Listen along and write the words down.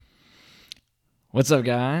What's up,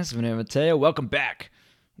 guys? My name is Mateo. Welcome back.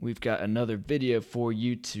 We've got another video for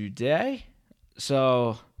you today.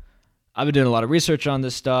 So, I've been doing a lot of research on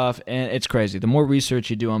this stuff, and it's crazy. The more research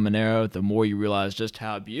you do on Monero, the more you realize just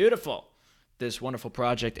how beautiful this wonderful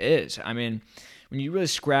project is. I mean, when you really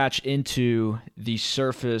scratch into the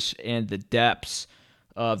surface and the depths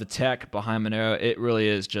of the tech behind Monero, it really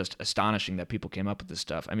is just astonishing that people came up with this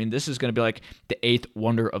stuff. I mean, this is going to be like the eighth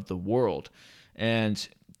wonder of the world. And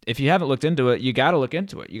if you haven't looked into it, you got to look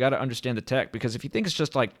into it. You got to understand the tech, because if you think it's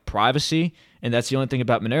just like privacy and that's the only thing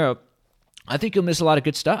about Monero, I think you'll miss a lot of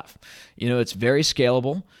good stuff. You know, it's very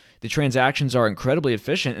scalable. The transactions are incredibly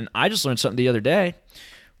efficient. And I just learned something the other day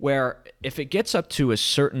where if it gets up to a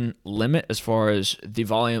certain limit as far as the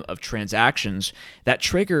volume of transactions, that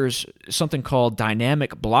triggers something called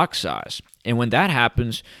dynamic block size. And when that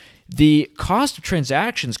happens, the cost of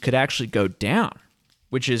transactions could actually go down,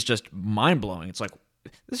 which is just mind-blowing. It's like,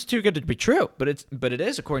 this is too good to be true, but it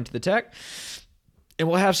is according to the tech. And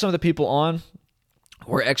we'll have some of the people on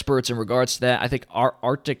who are experts in regards to that. I think our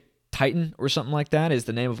Arctic Titan or something like that is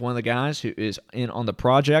the name of one of the guys who is in on the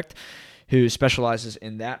project, who specializes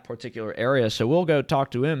in that particular area. So we'll go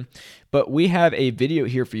talk to him. But we have a video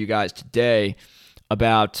here for you guys today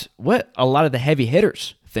about what a lot of the heavy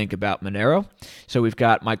hitters think about Monero. So we've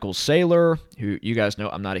got Michael Saylor, who you guys know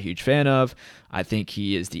I'm not a huge fan of. I think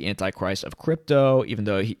he is the antichrist of crypto, even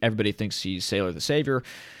though everybody thinks he's Saylor the savior.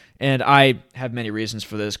 And I have many reasons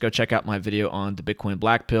for this. Go check out my video on the Bitcoin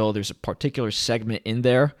Black Pill. There's a particular segment in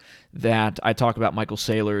there that I talk about Michael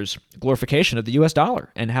Saylor's glorification of the US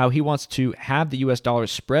dollar and how he wants to have the US dollar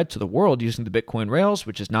spread to the world using the Bitcoin rails,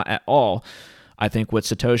 which is not at all, I think, what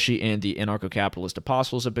Satoshi and the anarcho-capitalist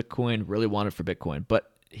apostles of Bitcoin really wanted for Bitcoin. But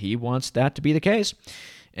he wants that to be the case.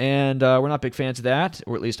 And we're not big fans of that,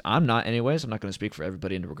 or at least I'm not anyways. I'm not going to speak for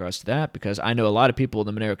everybody in regards to that, because I know a lot of people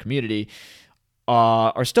in the Monero community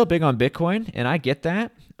are still big on Bitcoin, and I get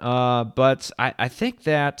that. But I think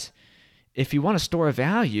that if you want to store a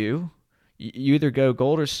value, you either go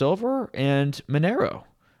gold or silver and Monero.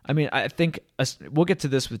 I mean, I think we'll get to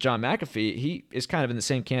this with John McAfee. He is kind of in the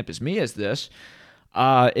same camp as me as this.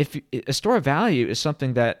 If a store of value is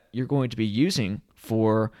something that you're going to be using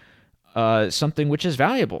for something which is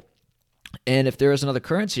valuable. And if there is another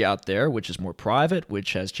currency out there which is more private,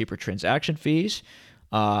 which has cheaper transaction fees,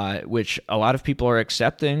 which a lot of people are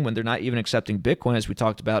accepting when they're not even accepting Bitcoin, as we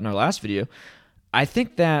talked about in our last video, I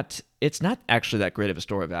think that it's not actually that great of a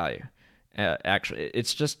store of value. Actually,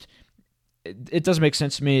 it's just, it doesn't make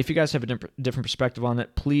sense to me. If you guys have a different perspective on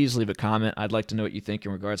it, please leave a comment. I'd like to know what you think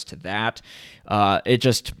in regards to that. I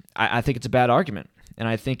think it's a bad argument, and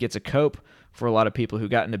I think it's a cope for a lot of people who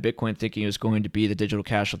got into Bitcoin thinking it was going to be the digital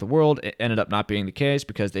cash of the world. It ended up not being the case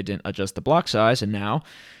because they didn't adjust the block size, and now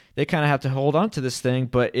they kind of have to hold on to this thing,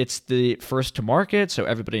 but it's the first to market, so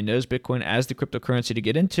everybody knows Bitcoin as the cryptocurrency to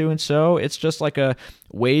get into, and so it's just like a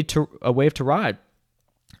wave to ride.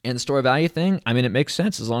 And the store of value thing, I mean, it makes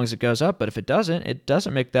sense as long as it goes up, but if it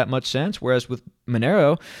doesn't make that much sense, whereas with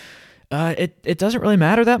Monero, it doesn't really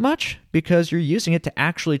matter that much because you're using it to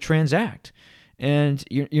actually transact. And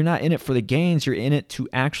you're not in it for the gains, you're in it to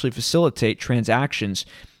actually facilitate transactions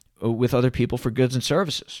with other people for goods and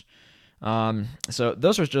services. So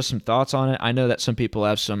those are just some thoughts on it. I know that some people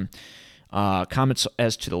have some comments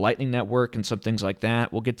as to the Lightning Network and some things like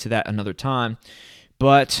that. We'll get to that another time.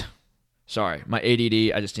 But, sorry, my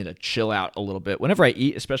ADD, I just need to chill out a little bit. Whenever I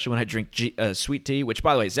eat, especially when I drink sweet tea, which,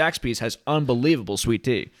 by the way, Zaxby's has unbelievable sweet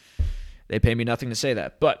tea. They pay me nothing to say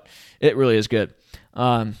that, but it really is good.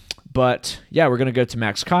 But, yeah, we're going to go to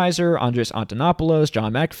Max Kaiser, Andres Antonopoulos,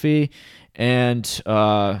 John McAfee, and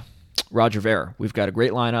Roger Ver. We've got a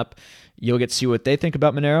great lineup. You'll get to see what they think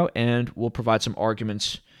about Monero, and we'll provide some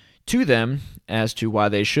arguments to them as to why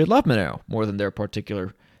they should love Monero more than their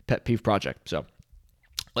particular pet peeve project. So,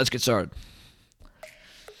 let's get started.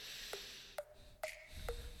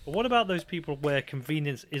 But what about those people where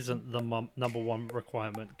convenience isn't the number one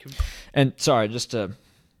requirement? And sorry, just to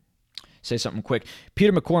say something quick.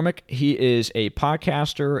 Peter McCormick, he is a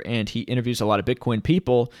podcaster and he interviews a lot of Bitcoin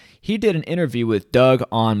people. He did an interview with Doug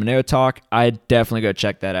on Monero Talk. I'd definitely go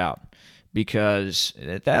check that out because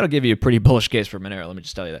that'll give you a pretty bullish case for Monero. Let me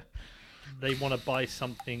just tell you that. They want to buy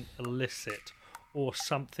something illicit or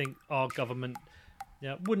something our government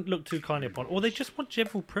wouldn't look too kindly upon, or they just want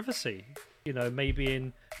general privacy. You know, maybe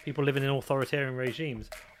in people living in authoritarian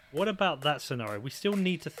regimes. What about that scenario? We still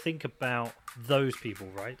need to think about those people,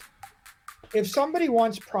 right? If somebody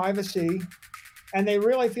wants privacy and they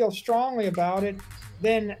really feel strongly about it,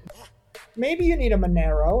 then maybe you need a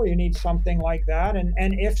Monero or you need something like that. And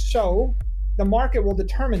if so, the market will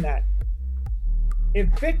determine that. If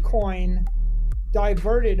Bitcoin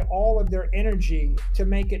diverted all of their energy to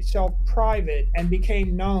make itself private and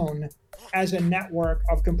became known as a network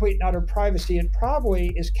of complete and utter privacy, it probably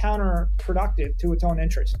is counterproductive to its own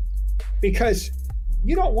interest. Because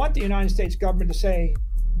you don't want the United States government to say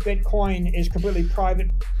Bitcoin is completely private.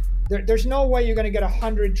 There's no way you're going to get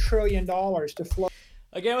 $100 trillion to flow.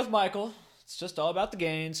 Again, with Michael, it's just all about the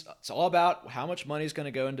gains. It's all about how much money is going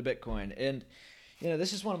to go into Bitcoin. And,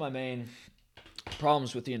 this is one of my main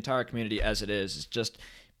problems with the entire community as it is. It's just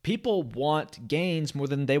people want gains more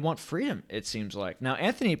than they want freedom, it seems like. Now,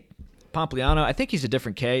 Anthony Pompliano, I think he's a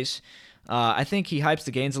different case. I think he hypes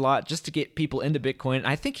the gains a lot just to get people into Bitcoin.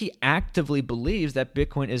 I think he actively believes that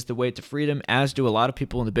Bitcoin is the way to freedom, as do a lot of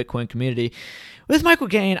people in the Bitcoin community. With Michael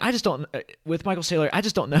Gain, with Michael Saylor, I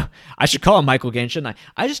just don't know. I should call him Michael Gain, shouldn't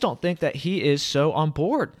I? I just don't think that he is so on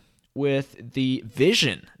board with the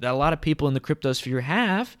vision that a lot of people in the cryptosphere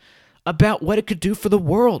have about what it could do for the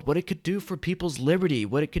world, what it could do for people's liberty,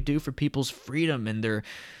 what it could do for people's freedom and their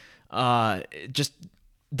just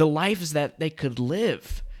the lives that they could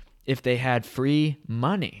live if they had free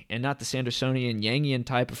money, and not the Sandersonian, Yangian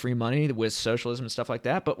type of free money with socialism and stuff like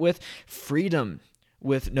that, but with freedom,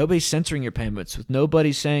 with nobody censoring your payments, with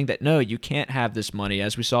nobody saying that, no, you can't have this money,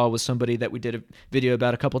 as we saw with somebody that we did a video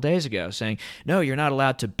about a couple days ago, saying, no, you're not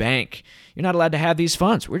allowed to bank. You're not allowed to have these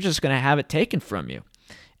funds. We're just going to have it taken from you.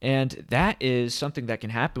 And that is something that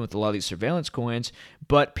can happen with a lot of these surveillance coins,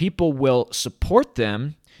 but people will support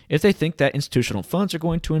them if they think that institutional funds are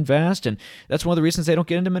going to invest. And that's one of the reasons they don't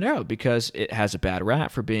get into Monero, because it has a bad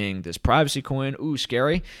rap for being this privacy coin. Ooh,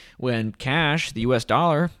 scary. When cash, the US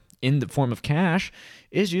dollar, in the form of cash,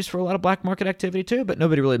 is used for a lot of black market activity too, but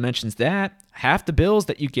nobody really mentions that. Half the bills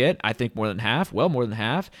that you get, I think more than half,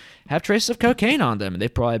 have traces of cocaine on them. And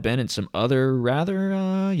they've probably been in some other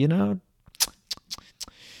rather,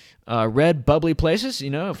 red, bubbly places,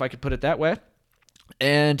 if I could put it that way.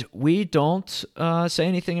 And we don't say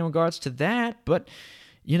anything in regards to that, but,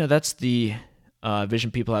 that's the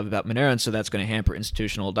vision people have about Monero, and so that's going to hamper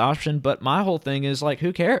institutional adoption. But my whole thing is,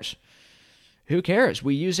 who cares? Who cares?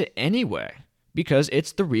 We use it anyway because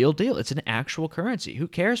it's the real deal. It's an actual currency. Who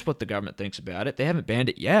cares what the government thinks about it? They haven't banned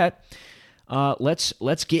it yet.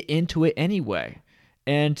 Let's get into it anyway.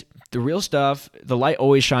 And the real stuff, the light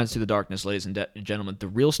always shines through the darkness, ladies and gentlemen. The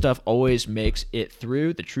real stuff always makes it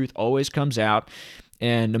through. The truth always comes out.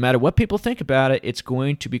 And no matter what people think about it, it's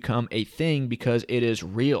going to become a thing because it is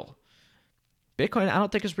real. Bitcoin, I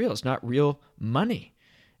don't think is real. It's not real money.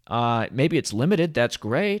 Maybe it's limited. That's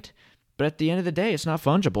great. But at the end of the day, it's not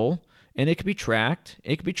fungible. And it can be tracked.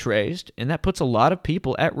 It can be traced. And that puts a lot of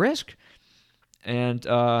people at risk. And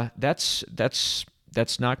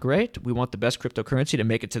that's not great. We want the best cryptocurrency to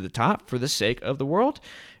make it to the top for the sake of the world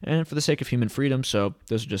and for the sake of human freedom. So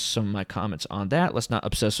those are just some of my comments on that. Let's not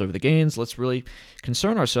obsess over the gains. Let's really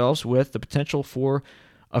concern ourselves with the potential for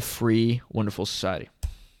a free, wonderful society.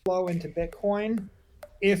 Flow into Bitcoin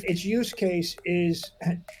if its use case is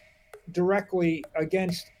directly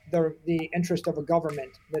against the interest of a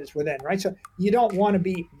government that is within, right? So you don't want to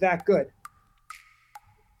be that good.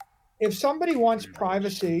 If somebody wants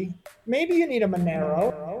privacy, maybe you need a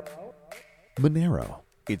Monero. Monero,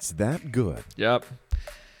 it's that good. Yep.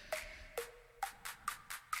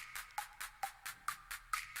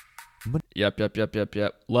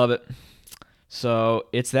 Yep. Love it. So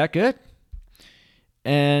it's that good.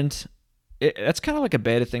 And that's kind of like a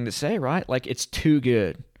beta thing to say, right? Like, it's too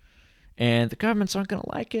good. And the governments aren't going to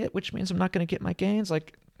like it, which means I'm not going to get my gains.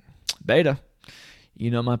 Like, beta. You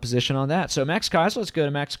know my position on that. So Max Kaiser, let's go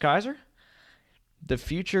to Max Kaiser. The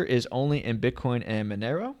future is only in Bitcoin and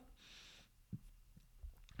Monero.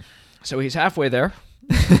 So he's halfway there.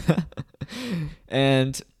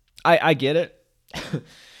 And I get it.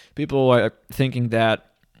 People are thinking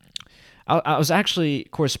that I was actually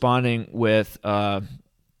corresponding with that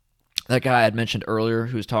guy I had mentioned earlier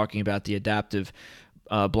who was talking about the adaptive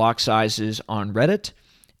block sizes on Reddit.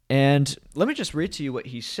 And let me just read to you what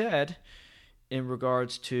he said in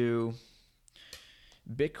regards to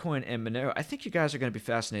Bitcoin and Monero. I think you guys are going to be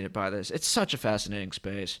fascinated by this. It's such a fascinating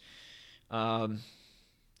space.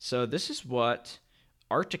 So this is what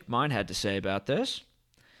Arctic Mind had to say about this.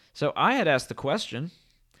 So I had asked the question,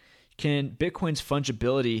 can Bitcoin's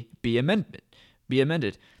fungibility be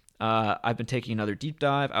amended? I've been taking another deep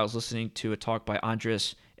dive. I was listening to a talk by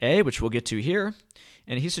Andres A., which we'll get to here,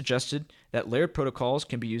 and he suggested that layered protocols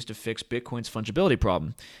can be used to fix Bitcoin's fungibility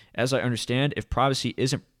problem. As I understand, if privacy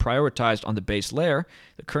isn't prioritized on the base layer,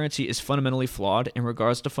 the currency is fundamentally flawed in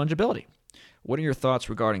regards to fungibility. What are your thoughts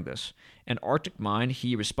regarding this? And Arctic Mind,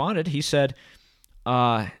 he responded, he said,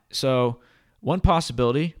 so One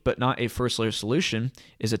possibility, but not a first-layer solution,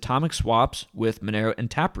 is atomic swaps with Monero and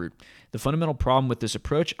Taproot. The fundamental problem with this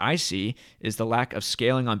approach I see is the lack of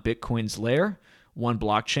scaling on Bitcoin's layer, one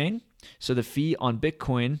blockchain. So the fee on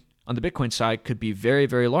Bitcoin, on the Bitcoin side, could be very,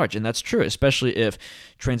 very large. And that's true, especially if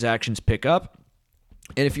transactions pick up.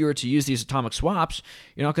 And if you were to use these atomic swaps,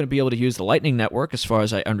 you're not going to be able to use the Lightning Network, as far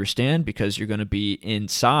as I understand, because you're going to be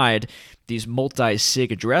inside these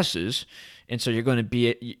multi-sig addresses. And so you're going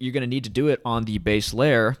to need to do it on the base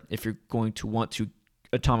layer if you're going to want to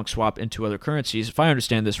atomic swap into other currencies. If I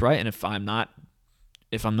understand this right, and if I'm not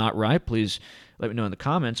right, please let me know in the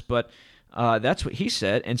comments. But that's what he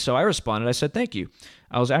said, and so I responded. I said, thank you.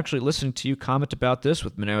 I was actually listening to you comment about this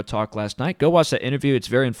with Monero Talk last night. Go watch that interview. It's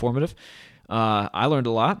very informative. I learned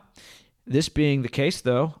a lot. This being the case,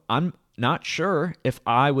 though, I'm not sure if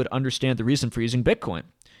I would understand the reason for using Bitcoin.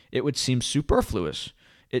 It would seem superfluous.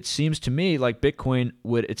 It seems to me like Bitcoin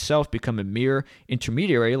would itself become a mere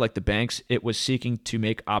intermediary like the banks it was seeking to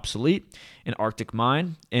make obsolete in Arctic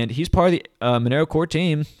Mine. And he's part of the Monero core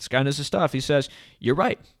team. This guy knows his stuff. He says, you're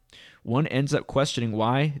right. One ends up questioning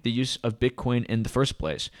why the use of Bitcoin in the first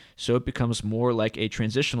place. So it becomes more like a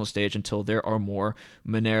transitional stage until there are more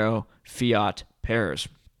Monero fiat pairs.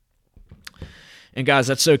 And guys,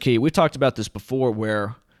 that's so key. We've talked about this before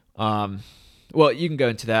where, well, you can go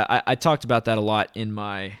into that. I talked about that a lot in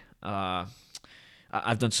my,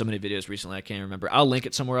 I've done so many videos recently, I can't remember. I'll link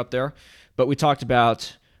it somewhere up there. But we talked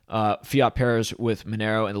about fiat pairs with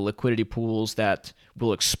Monero and the liquidity pools that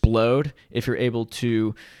will explode if you're able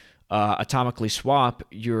to atomically swap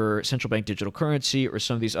your central bank digital currency or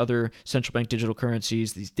some of these other central bank digital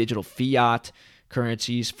currencies, these digital fiat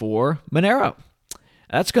currencies for Monero.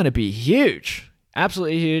 That's going to be huge,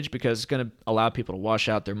 absolutely huge, because it's going to allow people to wash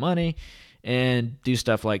out their money and do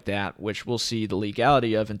stuff like that, which we'll see the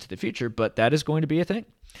legality of into the future, but that is going to be a thing.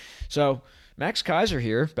 So Max Kaiser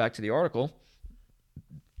here, back to the article,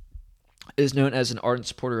 is known as an ardent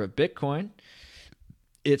supporter of Bitcoin.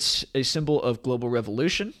 It's a symbol of global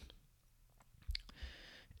revolution.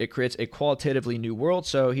 It creates a qualitatively new world,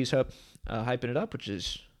 so he's hyping it up, which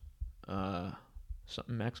is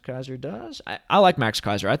something Max Kaiser does. I like Max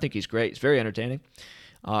Kaiser. I think he's great. He's very entertaining.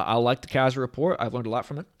 I like the Kaiser report. I've learned a lot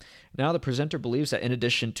from it. Now the presenter believes that in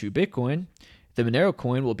addition to Bitcoin, the Monero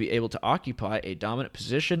coin will be able to occupy a dominant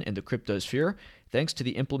position in the crypto sphere thanks to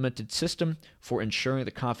the implemented system for ensuring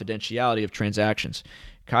the confidentiality of transactions.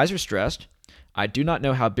 Kaiser stressed, I do not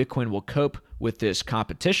know how Bitcoin will cope with this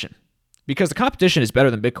competition. Because the competition is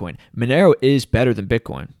better than Bitcoin. Monero is better than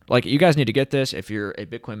Bitcoin. Like, you guys need to get this if you're a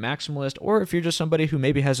Bitcoin maximalist or if you're just somebody who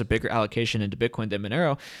maybe has a bigger allocation into Bitcoin than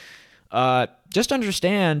Monero. Just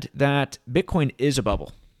understand that Bitcoin is a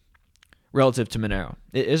bubble relative to Monero.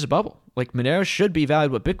 It is a bubble. Like, Monero should be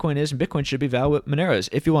valued what Bitcoin is, and Bitcoin should be valued what Monero is.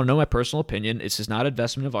 If you want to know my personal opinion, this is not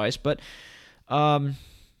investment advice, but Monero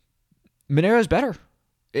is better.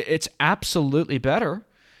 It's absolutely better.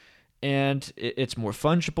 And it's more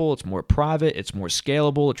fungible, it's more private, it's more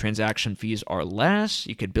scalable, the transaction fees are less,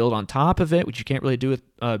 you could build on top of it, which you can't really do with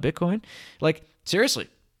Bitcoin. Like, seriously,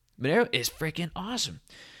 Monero is freaking awesome.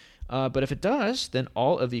 But if it does, then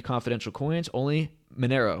all of the confidential coins, only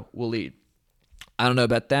Monero will lead. I don't know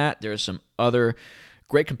about that. There are some other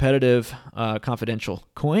great competitive confidential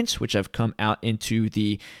coins, which have come out into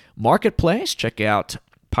the marketplace. Check out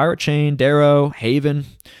Pirate Chain, Darrow, Haven.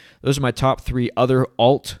 Those are my top 3 other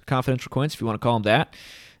alt confidential coins, if you want to call them that.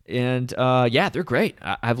 And yeah, they're great.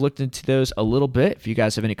 I've looked into those a little bit. If you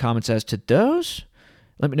guys have any comments as to those,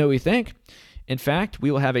 let me know what you think. In fact,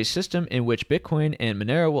 we will have a system in which Bitcoin and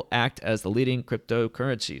Monero will act as the leading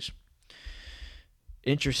cryptocurrencies.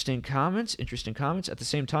 Interesting comments. At the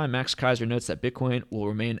same time, Max Kaiser notes that Bitcoin will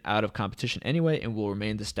remain out of competition anyway and will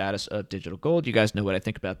remain the status of digital gold. You guys know what I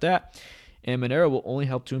think about that. And Monero will only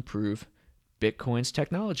help to improve Bitcoin's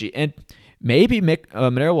technology. And maybe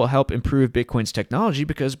Monero will help improve Bitcoin's technology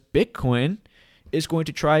because Bitcoin is going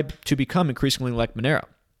to try to become increasingly like Monero.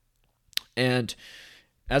 And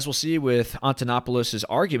as we'll see with Antonopoulos'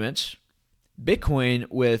 arguments, Bitcoin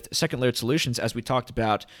with second-layered solutions, as we talked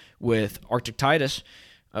about with Arctic Titus,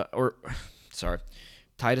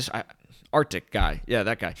 Arctic guy. Yeah,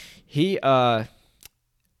 that guy. He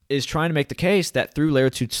is trying to make the case that through layer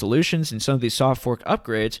 2 solutions and some of these soft fork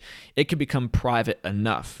upgrades, it can become private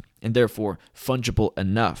enough and therefore fungible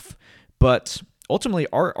enough. But ultimately,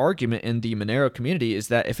 our argument in the Monero community is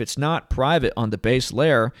that if it's not private on the base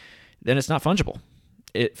layer, then it's not fungible.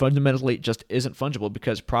 It fundamentally just isn't fungible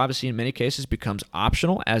because privacy in many cases becomes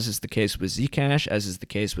optional, as is the case with Zcash, as is the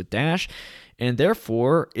case with Dash, and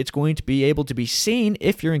therefore it's going to be able to be seen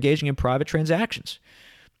if you're engaging in private transactions,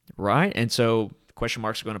 right? And so question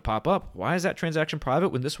marks are going to pop up. Why is that transaction private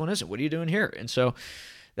when this one isn't? What are you doing here? And so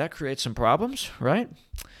that creates some problems, right?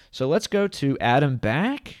 So let's go to Adam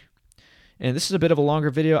Back. And this is a bit of a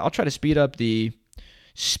longer video. I'll try to speed up the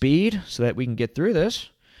speed so that we can get through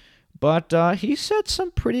this. But he said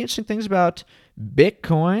some pretty interesting things about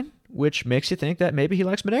Bitcoin, which makes you think that maybe he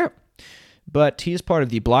likes Monero. But he's part of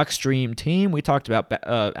the Blockstream team. We talked about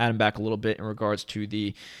Adam Back a little bit in regards to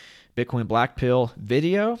the Bitcoin Black Pill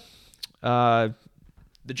video.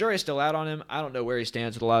 The jury is still out on him. I don't know where he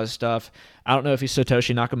stands with a lot of stuff. I don't know if he's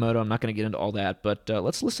Satoshi Nakamoto. I'm not going to get into all that. But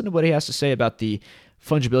let's listen to what he has to say about the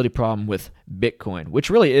fungibility problem with Bitcoin,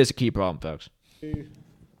 which really is a key problem, folks.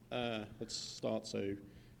 Let's start. So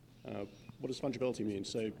what does fungibility mean?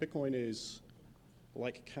 So Bitcoin is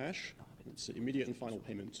like cash. It's immediate and final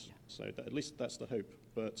payments. So at least that's the hope.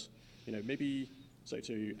 But maybe so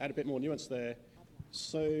to add a bit more nuance there.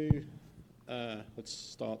 So let's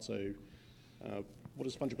start. So what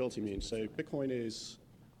does fungibility mean? So Bitcoin is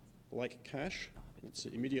like cash. It's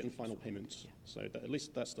immediate and final payments. So at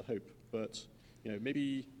least that's the hope. But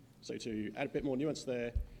maybe so to add a bit more nuance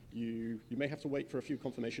there, you may have to wait for a few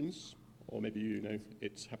confirmations, or maybe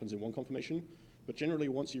it happens in one confirmation. But generally,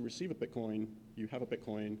 once you receive a Bitcoin, you have a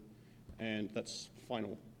Bitcoin, and that's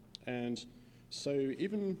final. And so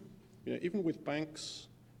even with banks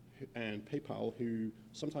and PayPal, who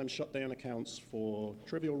sometimes shut down accounts for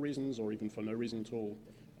trivial reasons or even for no reason at all,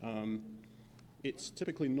 it's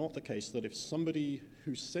typically not the case that if somebody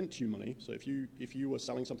who sent you money, so if you were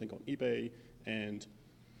selling something on eBay and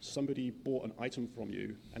somebody bought an item from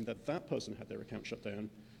you and that person had their account shut down,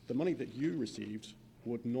 the money that you received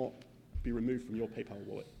would not be removed from your PayPal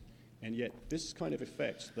wallet. And yet this kind of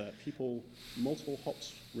effect that people multiple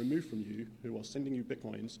hops removed from you who are sending you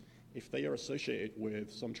Bitcoins, if they are associated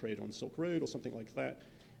with some trade on Silk Road or something like that,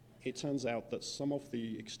 it turns out that some of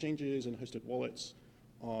the exchanges and hosted wallets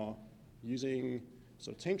are using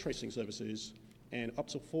sort of taint tracing services, and up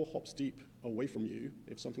to 4 hops deep away from you,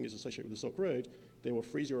 if something is associated with the Silk Road, they will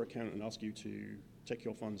freeze your account and ask you to take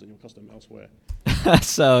your funds and your custom elsewhere.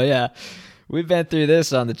 So yeah, we've been through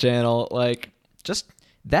this on the channel. Like,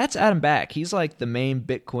 that's Adam Back. He's like the main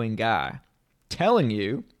Bitcoin guy, telling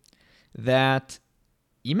you that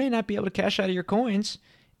you may not be able to cash out of your coins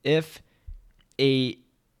if a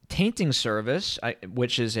tainting service,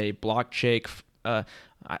 which is a blockshake. Oh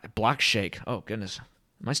goodness,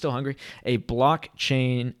 am I still hungry? A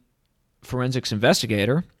blockchain forensics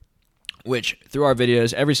investigator, which through our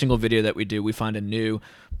videos, every single video that we do, we find a new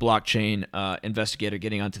blockchain investigator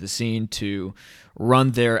getting onto the scene to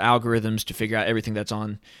run their algorithms to figure out everything that's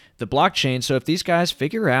on the blockchain. So if these guys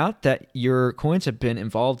figure out that your coins have been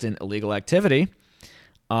involved in illegal activity,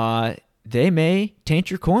 they may taint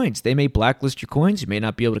your coins. They may blacklist your coins. You may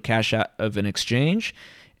not be able to cash out of an exchange,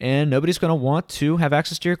 and nobody's going to want to have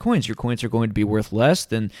access to your coins. Your coins are going to be worth less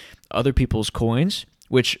than other people's coins,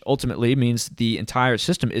 which ultimately means the entire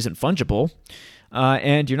system isn't fungible,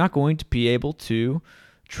 and you're not going to be able to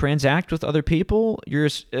transact with other people. You're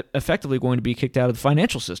effectively going to be kicked out of the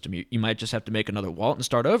financial system. You might just have to make another wallet and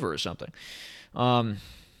start over or something. And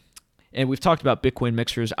we've talked about Bitcoin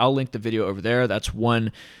mixers. I'll link the video over there. That's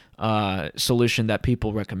one solution that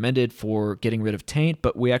people recommended for getting rid of taint,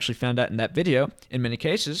 but we actually found out in that video, in many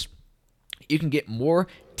cases, you can get more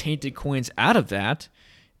tainted coins out of that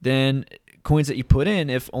than coins that you put in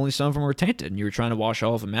if only some of them were tainted and you were trying to wash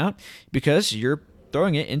all of them out, because you're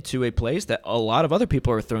throwing it into a place that a lot of other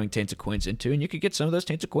people are throwing tainted coins into, and you could get some of those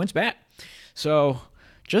tainted coins back. So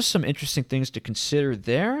just some interesting things to consider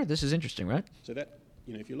there. This is interesting, right? So that,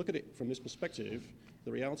 if you look at it from this perspective,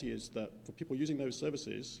 the reality is that for people using those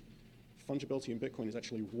services, fungibility in Bitcoin is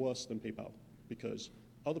actually worse than PayPal, because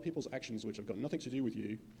other people's actions which have got nothing to do with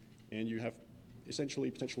you, and you have essentially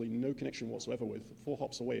potentially no connection whatsoever with, 4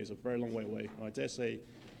 hops away is a very long way away. I dare say,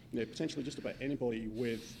 potentially just about anybody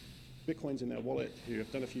with Bitcoins in their wallet who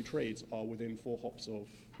have done a few trades are within 4 hops of,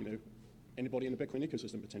 anybody in the Bitcoin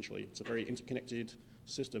ecosystem potentially. It's a very interconnected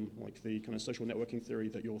system, like the kind of social networking theory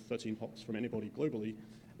that you're 13 hops from anybody globally.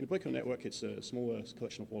 In a Bitcoin network, it's a smaller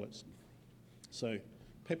collection of wallets. So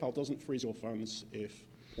PayPal doesn't freeze your funds if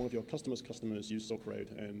one of your customers' use Silk Road,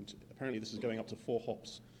 and apparently this is going up to 4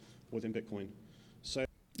 hops within Bitcoin. So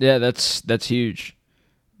yeah, that's huge.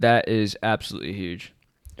 That is absolutely huge.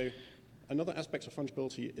 So another aspect of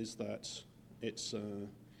fungibility is that it's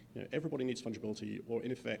everybody needs fungibility, or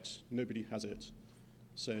in effect, nobody has it.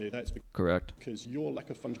 So that's correct, because your lack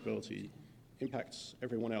of fungibility impacts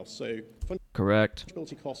everyone else. So correct.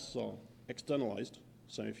 Fungibility costs are externalized.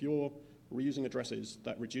 So if you're reusing addresses,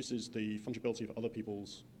 that reduces the fungibility of other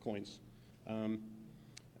people's coins.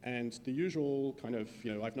 And the usual kind of,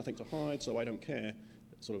 I have nothing to hide, so I don't care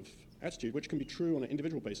sort of attitude, which can be true on an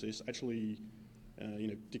individual basis, actually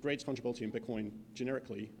degrades fungibility in Bitcoin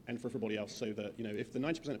generically and for everybody else, so that, if the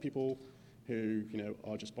 90% of people who,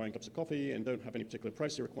 are just buying cups of coffee and don't have any particular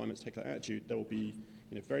privacy requirements take that attitude, there will be,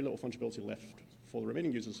 very little fungibility left for the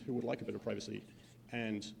remaining users who would like a bit of privacy.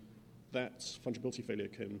 And that fungibility failure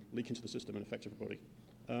can leak into the system and affect everybody.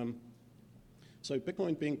 So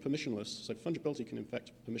Bitcoin being permissionless, so fungibility can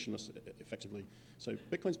affect permissionless effectively. So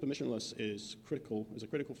Bitcoin's permissionless is a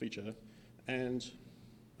critical feature, and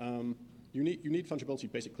you need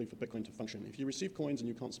fungibility basically for Bitcoin to function. If you receive coins and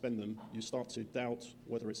you can't spend them, you start to doubt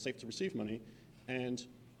whether it's safe to receive money. And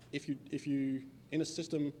if you in a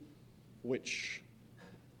system which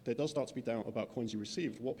there does start to be doubt about coins you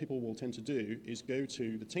received, what people will tend to do is go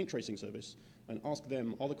to the taint tracing service and ask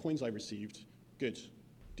them, are the coins I received good?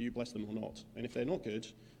 Do you bless them or not? And if they're not good,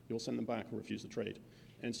 you'll send them back or refuse the trade.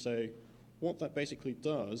 And so what that basically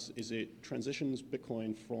does is it transitions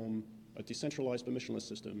Bitcoin from a decentralized permissionless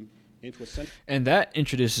system into a central. And that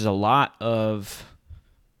introduces a lot of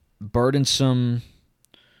burdensome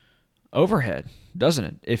overhead, doesn't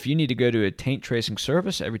it? If you need to go to a taint tracing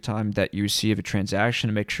service every time that you receive a transaction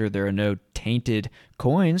to make sure there are no tainted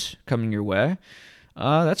coins coming your way,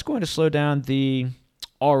 that's going to slow down the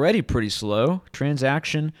already pretty slow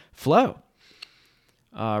transaction flow.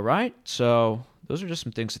 Right? So those are just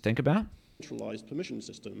some things to think about. Centralized permission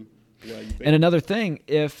system. And another thing,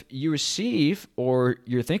 if you receive or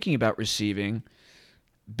you're thinking about receiving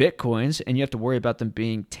Bitcoins and you have to worry about them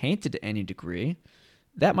being tainted to any degree,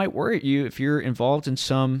 that might worry you if you're involved in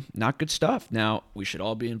some not good stuff. Now, we should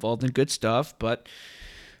all be involved in good stuff, but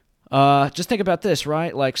just think about this,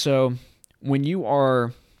 right? Like, so when you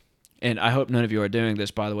are, and I hope none of you are doing this,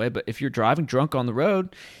 by the way, but if you're driving drunk on the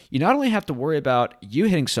road, you not only have to worry about you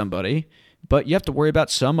hitting somebody, but you have to worry about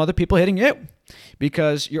some other people hitting you,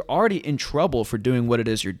 because you're already in trouble for doing what it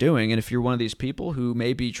is you're doing. And if you're one of these people who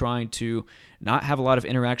may be trying to not have a lot of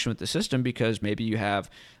interaction with the system because maybe you have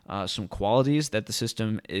some qualities that the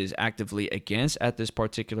system is actively against at this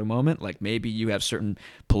particular moment, like maybe you have certain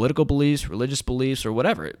political beliefs, religious beliefs, or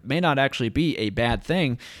whatever. It may not actually be a bad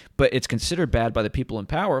thing, but it's considered bad by the people in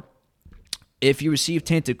power. If you receive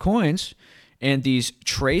tainted coins and these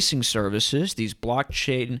tracing services, these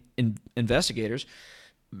blockchain investigators,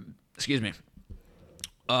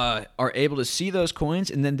 are able to see those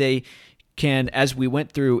coins, and then they can, as we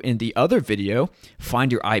went through in the other video,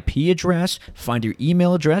 find your IP address, find your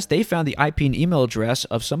email address. They found the IP and email address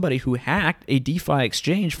of somebody who hacked a DeFi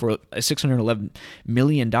exchange for $611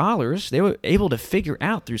 million. They were able to figure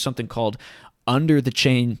out through something called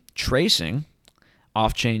under-the-chain tracing,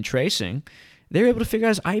 off-chain tracing, they were able to figure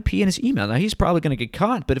out his IP and his email. Now, he's probably going to get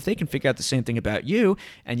caught, but if they can figure out the same thing about you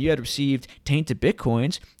and you had received tainted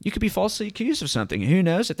Bitcoins, you could be falsely accused of something. And who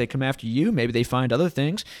knows, if they come after you, maybe they find other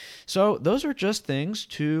things. So those are just things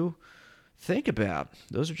to think about.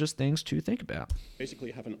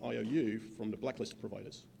 Basically have an IOU from the blacklisted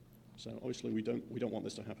providers. So obviously we don't want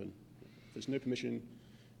this to happen. If there's no permission,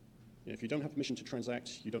 if you don't have permission to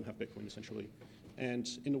transact, you don't have Bitcoin, essentially. And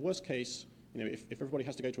in the worst case, if everybody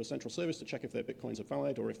has to go to a central service to check if their Bitcoins are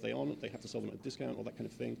valid, or if they aren't, they have to sell them at a discount, or that kind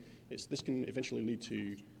of thing. This can eventually lead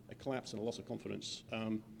to a collapse and a loss of confidence.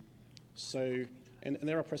 And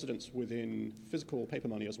there are precedents within physical paper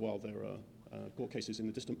money as well. There are court cases in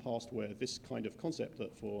the distant past where this kind of concept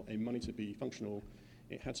that for a money to be functional,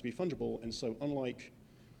 it had to be fungible. And so unlike,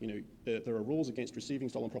 there are rules against receiving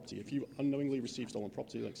stolen property. If you unknowingly receive stolen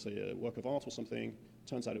property, like say a work of art or something,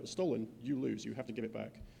 turns out it was stolen, you lose, you have to give it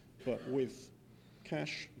back. But with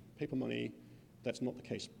cash, paper money, that's not the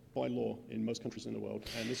case by law in most countries in the world.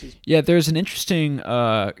 And this is there's an interesting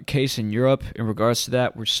case in Europe in regards to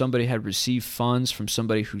that, where somebody had received funds from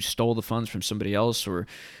somebody who stole the funds from somebody else, or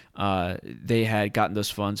they had gotten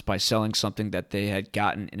those funds by selling something that they had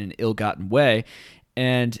gotten in an ill-gotten way,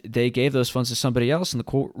 and they gave those funds to somebody else, and the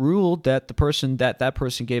court ruled that the person that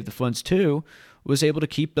person gave the funds to was able to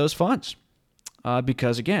keep those funds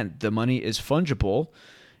because, again, the money is fungible.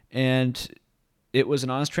 And it was an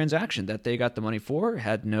honest transaction that they got the money for,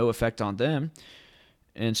 had no effect on them.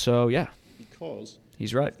 And so, because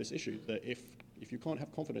he's right. Of this issue that if you can't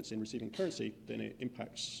have confidence in receiving currency, then it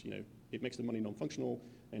impacts, it makes the money non-functional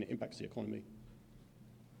and it impacts the economy.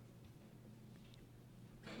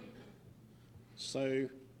 So,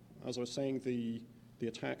 as I was saying, the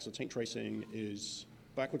attacks or taint tracing is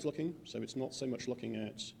backwards looking. So it's not so much looking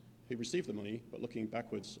at who received the money, but looking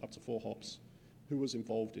backwards up to 4 hops. Who was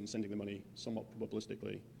involved in sending the money, somewhat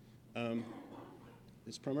probabilistically.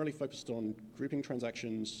 It's primarily focused on grouping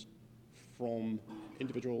transactions from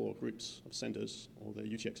individual or groups of senders or the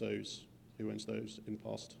UTXOs who owns those in the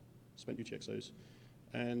past, spent UTXOs.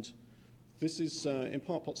 And this is in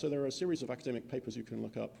part, so there are a series of academic papers you can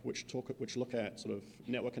look up which look at sort of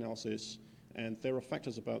network analysis, and there are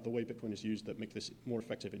factors about the way Bitcoin is used that make this more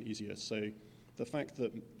effective and easier. So the fact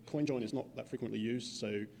that CoinJoin is not that frequently used,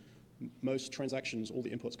 so most transactions, all the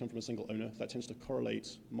inputs come from a single owner, that tends to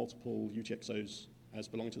correlate multiple UTXOs as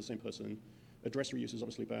belonging to the same person. Address reuse is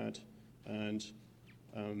obviously bad, and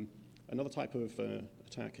another type of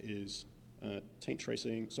attack is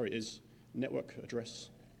is network address.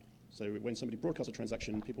 So when somebody broadcasts a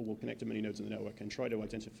transaction, people will connect to many nodes in the network and try to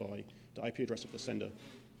identify the IP address of the sender.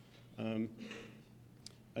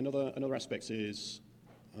 Another aspect is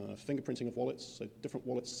fingerprinting of wallets. So different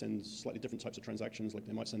wallets send slightly different types of transactions, like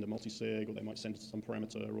they might send a multi-sig or they might send some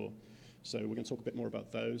parameter. So we're going to talk a bit more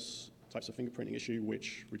about those types of fingerprinting issue,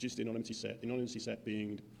 which reduce the anonymity set. The anonymity set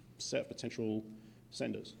being the set of potential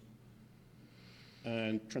senders.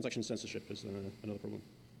 And transaction censorship is another problem.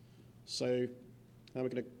 So now we're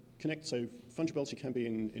going to connect. So fungibility can be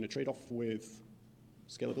in a trade-off with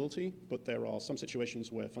scalability, but there are some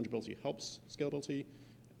situations where fungibility helps scalability.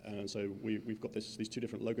 And so we've got these two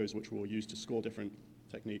different logos which we'll use to score different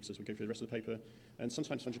techniques as we go through the rest of the paper. And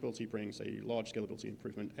sometimes fungibility brings a large scalability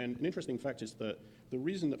improvement. And an interesting fact is that the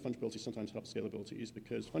reason that fungibility sometimes helps scalability is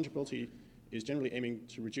because fungibility is generally aiming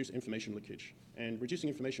to reduce information leakage. And reducing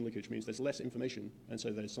information leakage means there's less information, and so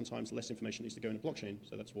there's sometimes less information needs to go in a blockchain,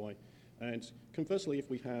 so that's why. And conversely, if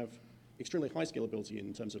we have extremely high scalability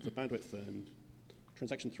in terms of the bandwidth and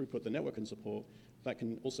transaction throughput the network can support, that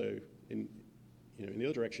can also, in the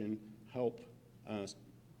other direction, help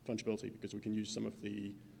fungibility, because we can use some of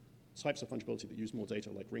the types of fungibility that use more data,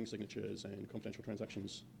 like ring signatures and confidential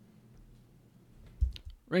transactions.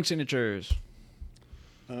 Ring signatures.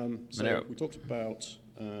 So we talked about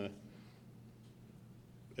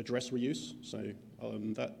address reuse. So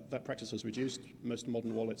that practice has reduced. Most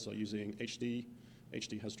modern wallets are using HD.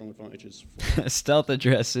 HD has strong advantages. Stealth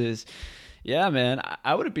addresses. Yeah, man.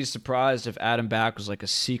 I wouldn't be surprised if Adam Back was like a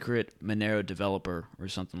secret Monero developer or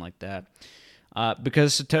something like that.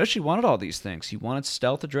 Because Satoshi wanted all these things. He wanted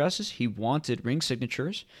stealth addresses. He wanted ring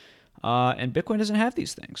signatures. And Bitcoin doesn't have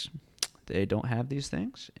these things. They don't have these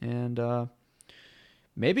things. And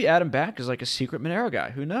maybe Adam Back is like a secret Monero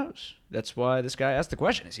guy. Who knows? That's why this guy asked the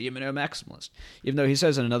question, is he a Monero maximalist? Even though he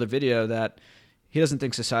says in another video that he doesn't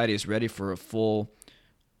think society is ready for a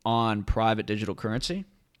full-on private digital currency.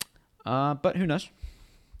 But who knows?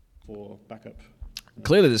 For backup.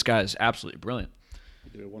 Clearly this guy is absolutely brilliant.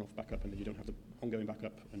 You do a one-off backup and then you don't have the ongoing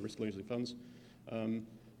backup and risk losing funds.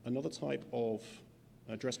 Another type of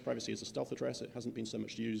address privacy is a stealth address. It hasn't been so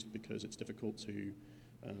much used because it's difficult to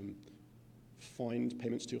find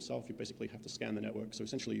payments to yourself. You basically have to scan the network. So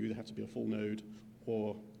essentially you either have to be a full node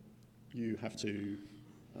or you have to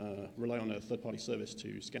rely on a third-party service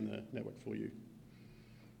to scan the network for you.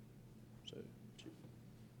 So,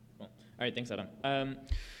 cool. All right, thanks, Adam.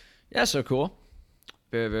 Yeah, so cool.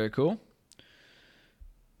 Very, very cool.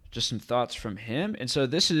 Just some thoughts from him. And so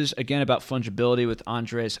this is, again, about fungibility with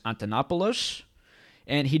Andres Antonopoulos.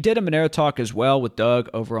 And he did a Monero talk as well with Doug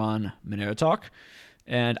over on Monero Talk.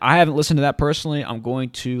 And I haven't listened to that personally. I'm going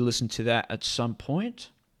to listen to that at some point.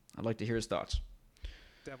 I'd like to hear his thoughts.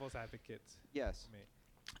 Devil's advocate. Yes.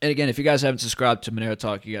 And again, if you guys haven't subscribed to Monero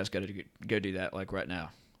Talk, you guys got to go do that like right now.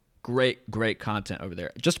 Great content over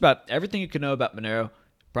there. Just about everything you can know about Monero,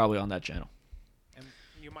 probably on that channel. And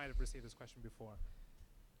you might have received this question before.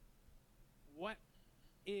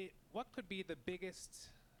 What could be the biggest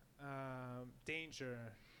danger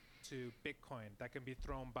to Bitcoin that can be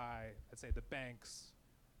thrown by, let's say, the banks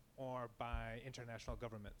or by international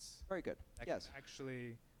governments? Very good. That Yes. can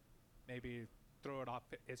actually maybe throw it off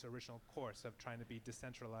its original course of trying to be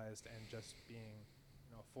decentralized and just being,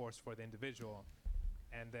 a force for the individual.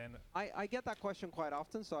 And then I get that question quite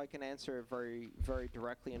often, so I can answer it very, very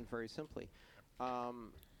directly and very simply.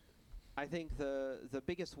 I think the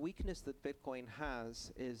biggest weakness that Bitcoin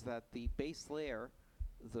has is that the base layer,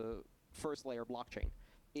 the first layer blockchain,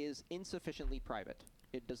 is insufficiently private.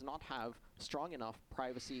 It does not have strong enough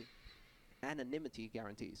privacy anonymity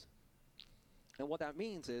guarantees. And what that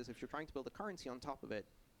means is if you're trying to build a currency on top of it,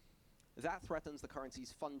 that threatens the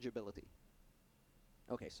currency's fungibility.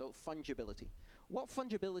 Okay, so fungibility. What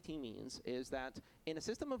fungibility means is that in a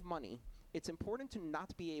system of money, it's important to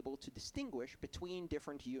not be able to distinguish between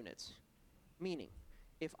different units. Meaning,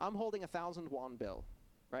 if I'm holding a 1,000 won bill,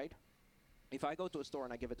 right? If I go to a store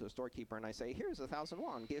and I give it to a storekeeper and I say, here's 1,000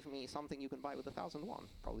 won, give me something you can buy with 1,000 won,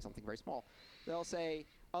 probably something very small. They'll say,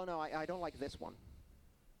 oh no, I don't like this one.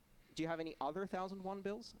 Do you have any other 1,000 won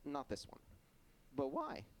bills? Not this one. But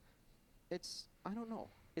why? I don't know.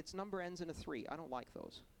 Its number ends in a 3. I don't like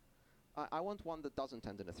those. I want one that doesn't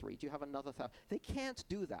end in a 3. Do you have another? They can't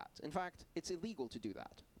do that. In fact, it's illegal to do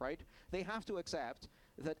that, right? They have to accept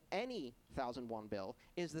that any 1001 bill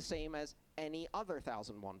is the same as any other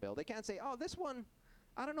 1001 bill. They can't say, oh, this one,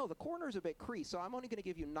 I don't know, the corner's a bit creased, so I'm only going to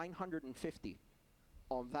give you 950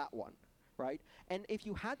 on that one, right? And if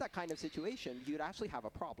you had that kind of situation, you'd actually have a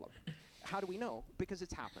problem. How do we know? Because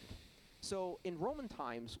it's happened. So in Roman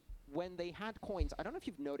times, when they had coins, I don't know if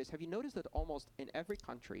you've noticed, have you noticed that almost in every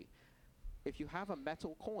country, if you have a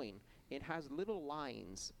metal coin, it has little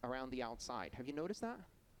lines around the outside. Have you noticed that?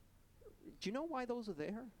 Do you know why those are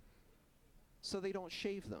there? So they don't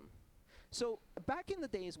shave them. So back in the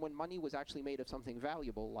days when money was actually made of something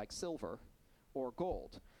valuable, like silver or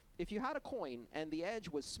gold, if you had a coin and the edge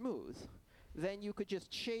was smooth, then you could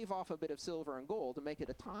just shave off a bit of silver and gold and make it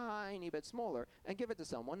a tiny bit smaller and give it to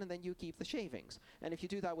someone, and then you keep the shavings. And if you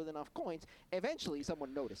do that with enough coins, eventually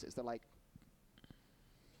someone notices. They're like,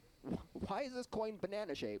 why is this coin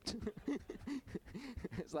banana-shaped?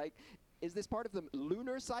 It's like, is this part of the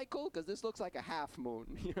lunar cycle? Because this looks like a half moon.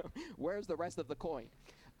 You know, where's the rest of the coin?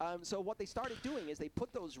 So what they started doing is they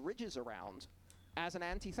put those ridges around as an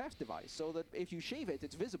anti-theft device, so that if you shave it,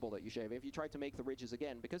 it's visible that you shave it. If you try to make the ridges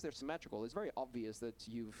again, because they're symmetrical, it's very obvious that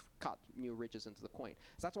you've cut new ridges into the coin.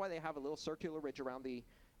 So that's why they have a little circular ridge around the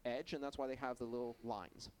edge, and that's why they have the little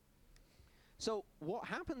lines. So what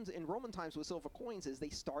happened in Roman times with silver coins is they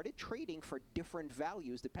started trading for different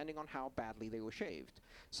values depending on how badly they were shaved.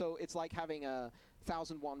 So it's like having a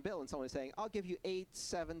 1001 bill and someone is saying, I'll give you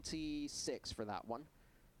 876 for that one.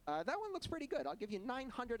 That one looks pretty good. I'll give you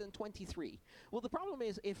 923. Well, the problem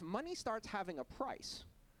is if money starts having a price,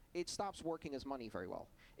 it stops working as money very well.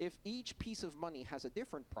 If each piece of money has a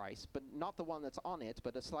different price, but not the one that's on it,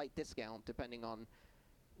 but a slight discount depending on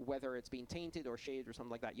whether it's being tainted or shaved or something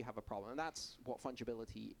like that, you have a problem. And that's what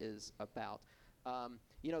fungibility is about.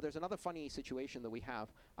 You know, there's another funny situation that we have.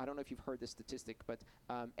 I don't know if you've heard this statistic, but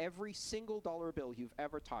every single dollar bill you've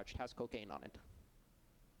ever touched has cocaine on it.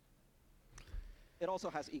 It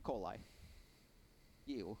also has E. coli.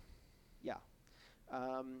 Ew. Yeah.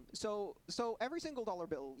 So every single dollar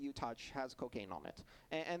bill you touch has cocaine on it.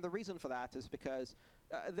 And the reason for that is because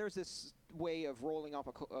there's this way of rolling up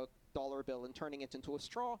a dollar bill and turning it into a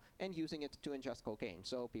straw and using it to ingest cocaine.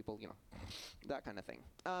 So people, you know, that kind of thing.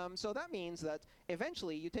 So that means that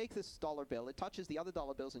eventually you take this dollar bill, it touches the other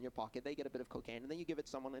dollar bills in your pocket, they get a bit of cocaine, and then you give it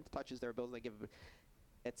to someone and it touches their bills, they give it,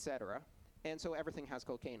 etc. And so everything has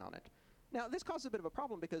cocaine on it. Now, this causes a bit of a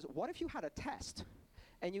problem because what if you had a test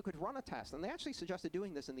and you could run a test? And they actually suggested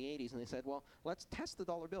doing this in the 80s, and they said, well, let's test the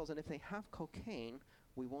dollar bills, and if they have cocaine,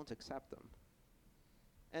 we won't accept them.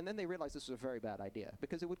 And then they realized this was a very bad idea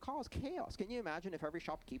because it would cause chaos. Can you imagine if every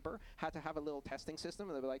shopkeeper had to have a little testing system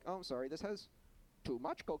and they'd be like, oh, I'm sorry, this has too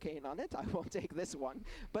much cocaine on it. I won't take this one.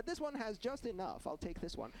 But this one has just enough. I'll take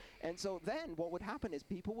this one. And so then what would happen is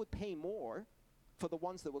people would pay more for the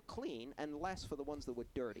ones that were clean and less for the ones that were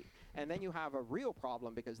dirty. And then you have a real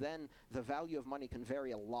problem because then the value of money can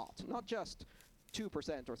vary a lot. Not just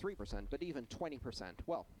 2% or 3%, but even 20%.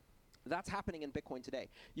 Well, that's happening in Bitcoin today.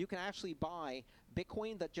 You can actually buy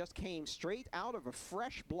Bitcoin that just came straight out of a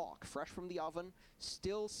fresh block, fresh from the oven,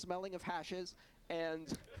 still smelling of hashes,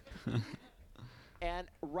 and and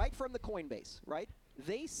right from the Coinbase, right?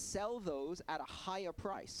 They sell those at a higher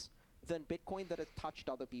price than Bitcoin that has touched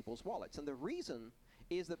other people's wallets. And the reason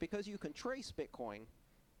is that because you can trace Bitcoin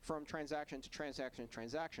from transaction to transaction to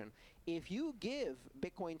transaction, if you give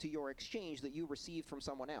Bitcoin to your exchange that you received from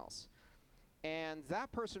someone else, and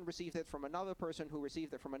that person received it from another person who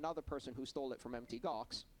received it from another person who stole it from Mt.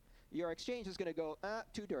 Gox, your exchange is going to go,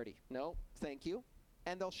 too dirty. No, thank you.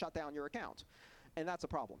 And they'll shut down your account. And that's a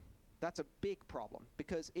problem. That's a big problem.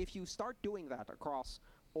 Because if you start doing that across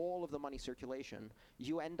all of the money circulation,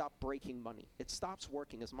 you end up breaking money. It stops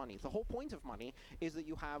working as money. The whole point of money is that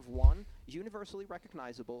you have one universally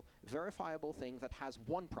recognizable, verifiable thing that has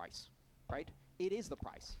one price, right? It is the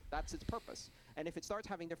price. That's its purpose. And if it starts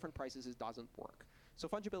having different prices, it doesn't work. So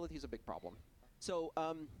fungibility is a big problem. So,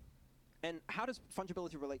 and how does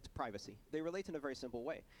fungibility relate to privacy? They relate in a very simple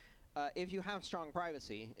way. If you have strong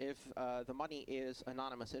privacy, if the money is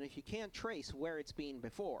anonymous, and if you can't trace where it's been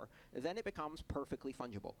before, then it becomes perfectly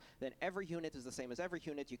fungible. Then every unit is the same as every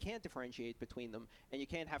unit. You can't differentiate between them, and you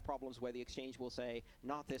can't have problems where the exchange will say,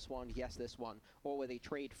 not this one, yes, this one, or where they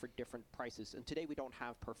trade for different prices. And today we don't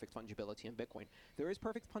have perfect fungibility in Bitcoin. There is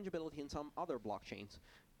perfect fungibility in some other blockchains.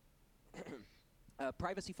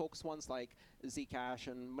 Privacy-focused ones like Zcash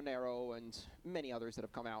and Monero and many others that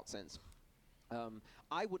have come out since.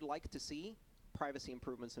 I would like to see privacy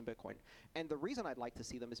improvements in Bitcoin. And the reason I'd like to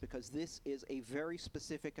see them is because this is a very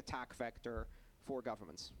specific attack vector for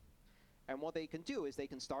governments. And what they can do is they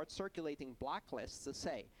can start circulating blacklists to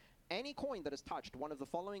say, any coin that has touched one of the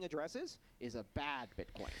following addresses is a bad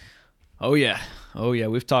Bitcoin. Oh, yeah. Oh, yeah.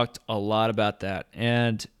 We've talked a lot about that.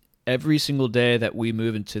 And every single day that we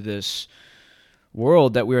move into this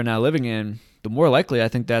world that we are now living in, the more likely I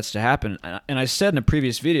think that's to happen. And I said in a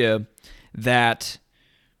previous video that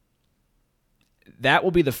that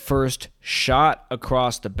will be the first shot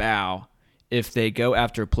across the bow if they go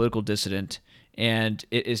after a political dissident and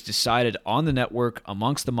it is decided on the network,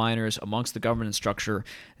 amongst the miners, amongst the government structure,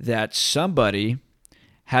 that somebody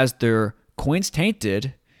has their coins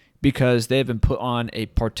tainted because they've been put on a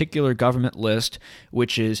particular government list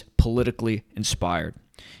which is politically inspired.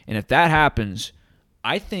 And if that happens,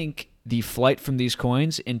 I think the flight from these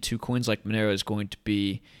coins into coins like Monero is going to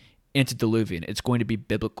be antediluvian. It's going to be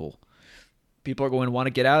biblical. People are going to want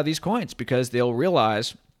to get out of these coins because they'll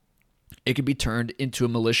realize it can be turned into a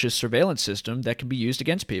malicious surveillance system that can be used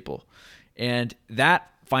against people. And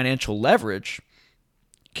that financial leverage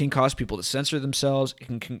can cause people to censor themselves.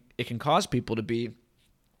 It can cause people to be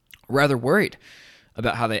rather worried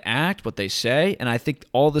about how they act, what they say. And I think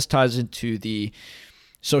all this ties into the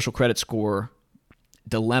social credit score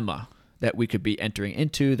dilemma that we could be entering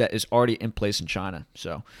into that is already in place in China.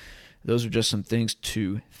 So those are just some things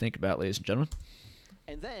to think about, ladies and gentlemen.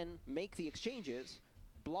 And then make the exchanges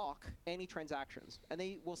block any transactions. And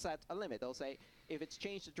they will set a limit. They'll say, if it's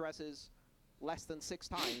changed addresses less than 6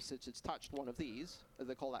 times since it's touched one of these,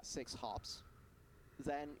 they call that 6 hops,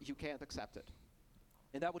 then you can't accept it.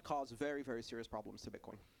 And that would cause very, very serious problems to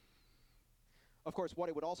Bitcoin. Of course, what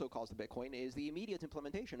it would also cause to Bitcoin is the immediate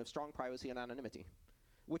implementation of strong privacy and anonymity,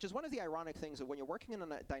 which is one of the ironic things of when you're working in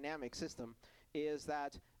a dynamic system, is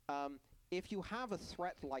that if you have a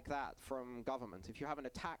threat like that from government, if you have an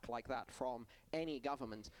attack like that from any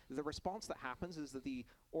government, the response that happens is that the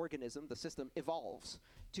organism, the system, evolves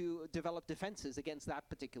to develop defenses against that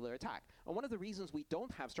particular attack. And one of the reasons we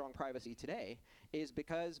don't have strong privacy today is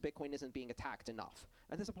because Bitcoin isn't being attacked enough.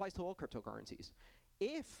 And this applies to all cryptocurrencies.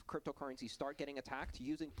 If cryptocurrencies start getting attacked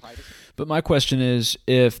using privacy... But my question is,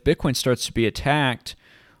 if Bitcoin starts to be attacked,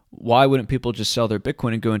 why wouldn't people just sell their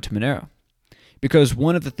Bitcoin and go into Monero? Because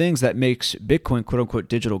one of the things that makes Bitcoin, quote-unquote,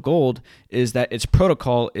 digital gold is that its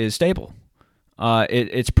protocol is stable.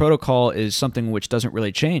 Its protocol is something which doesn't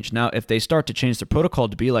really change. Now, if they start to change the protocol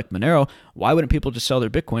to be like Monero, why wouldn't people just sell their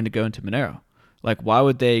Bitcoin to go into Monero? Like, why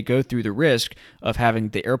would they go through the risk of having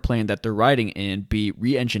the airplane that they're riding in be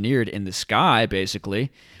re-engineered in the sky,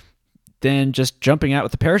 basically, than just jumping out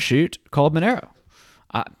with a parachute called Monero?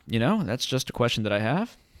 That's just a question that I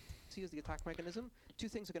have. See, as the attack mechanism, 2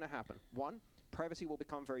 things are going to happen. 1, privacy will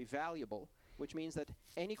become very valuable, which means that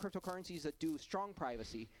any cryptocurrencies that do strong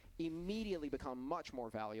privacy immediately become much more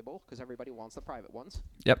valuable because everybody wants the private ones.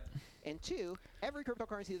 Yep. And 2, every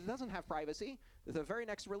cryptocurrency that doesn't have privacy, the very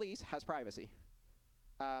next release has privacy.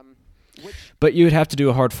 But you would have to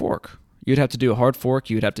do a hard fork. You'd have to do a hard fork.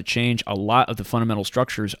 You would have to change a lot of the fundamental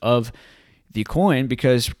structures of the coin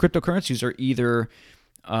because cryptocurrencies are either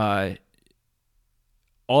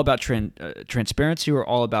all about transparency or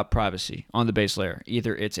all about privacy on the base layer.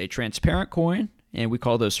 Either it's a transparent coin, and we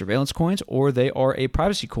call those surveillance coins, or they are a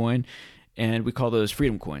privacy coin, and we call those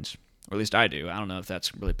freedom coins. Or at least I do. I don't know if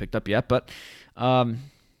that's really picked up yet, but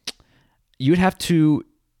you'd have to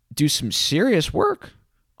do some serious work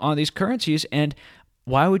on these currencies, and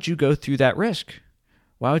why would you go through that risk?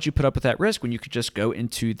 Why would you put up with that risk when you could just go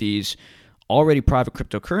into these already private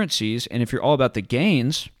cryptocurrencies, and if you're all about the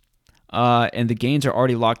gains, and the gains are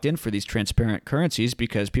already locked in for these transparent currencies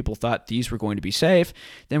because people thought these were going to be safe,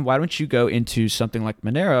 then why don't you go into something like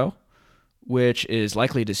Monero, which is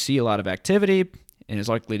likely to see a lot of activity and is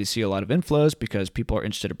likely to see a lot of inflows because people are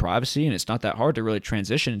interested in privacy, and it's not that hard to really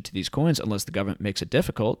transition into these coins unless the government makes it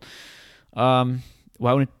difficult.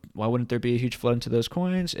 Why wouldn't there be a huge flood into those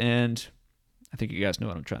coins? And I think you guys know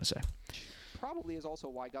what I'm trying to say. Probably is also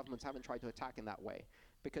why governments haven't tried to attack in that way,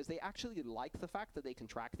 because they actually like the fact that they can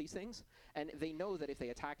track these things, and they know that if they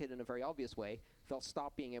attack it in a very obvious way, they'll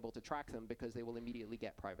stop being able to track them because they will immediately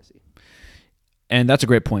get privacy. And that's a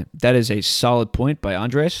great point. That is a solid point by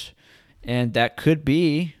Andres, and that could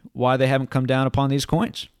be why they haven't come down upon these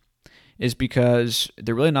coins, is because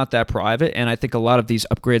they're really not that private, and I think a lot of these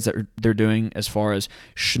upgrades that they're doing as far as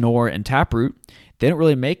Schnorr and Taproot, they don't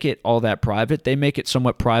really make it all that private. They make it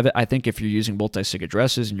somewhat private. I think if you're using multi-sig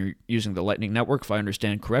addresses and you're using the Lightning Network, if I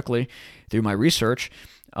understand correctly through my research,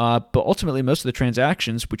 but ultimately most of the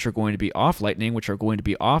transactions which are going to be off Lightning, which are going to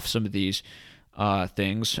be off some of these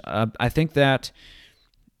things, I think that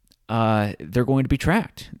they're going to be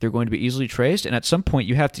tracked. They're going to be easily traced. And at some point,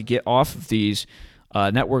 you have to get off of these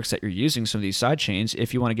networks that you're using, some of these side chains.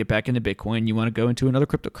 If you want to get back into Bitcoin, you want to go into another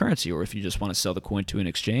cryptocurrency, or if you just want to sell the coin to an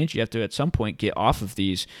exchange, you have to at some point get off of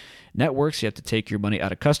these networks. You have to take your money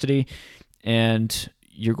out of custody, and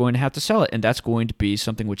you're going to have to sell it. And that's going to be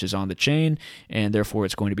something which is on the chain, and therefore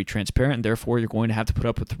it's going to be transparent, and therefore you're going to have to put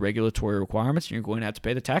up with the regulatory requirements, and you're going to have to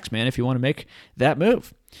pay the tax man if you want to make that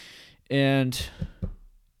move. And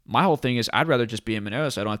my whole thing is I'd rather just be in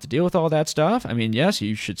Monero so I don't have to deal with all that stuff. I mean, yes,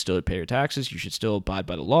 you should still pay your taxes. You should still abide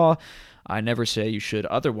by the law. I never say you should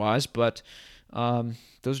otherwise, but those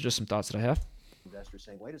are just some thoughts that I have. Investors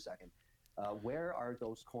saying, wait a second, where are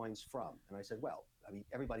those coins from? And I said, well, I mean,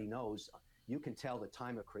 everybody knows you can tell the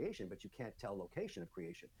time of creation, but you can't tell location of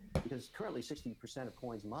creation, because currently 60% of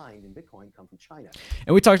coins mined in Bitcoin come from China.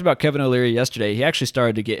 And we talked about Kevin O'Leary yesterday. He actually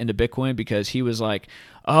started to get into Bitcoin because he was like,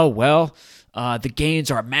 oh, well, the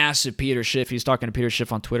gains are massive, Peter Schiff. He's talking to Peter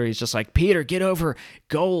Schiff on Twitter. He's just like, Peter, get over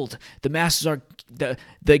gold.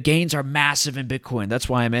 The gains are massive in Bitcoin. That's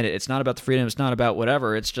why I'm in it. It's not about the freedom. It's not about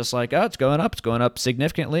whatever. It's just like, oh, it's going up. It's going up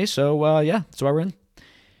significantly. So, yeah, that's why we're in.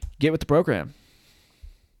 Get with the program.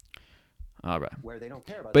 All right. Where they don't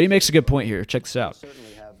care about. But he makes a good point here. Check this out.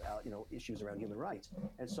 Certainly have issues around human rights,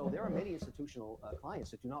 and so there are many institutional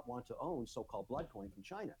clients that do not want to own so-called blood coin from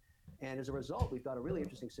China, and as a result, we've got a really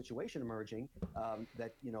interesting situation emerging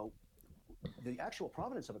that the actual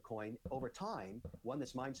provenance of a coin over time, one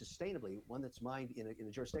that's mined sustainably, one that's mined in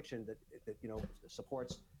a jurisdiction that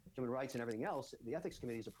supports human rights and everything else, the ethics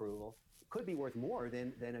committee's approval could be worth more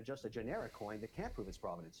than just a generic coin that can't prove its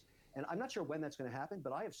provenance. And I'm not sure when that's going to happen,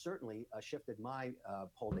 but I have certainly shifted my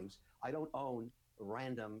holdings. I don't own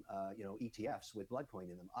random, ETFs with Bloodcoin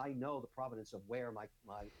in them. I know the provenance of where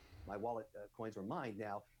my wallet coins were mined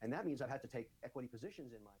now, and that means I've had to take equity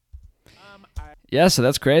positions in my. Yeah, so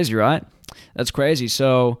that's crazy, right? That's crazy.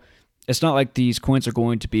 So it's not like these coins are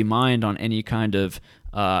going to be mined on any kind of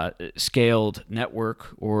scaled network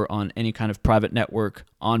or on any kind of private network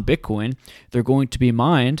on Bitcoin. They're going to be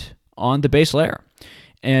mined on the base layer.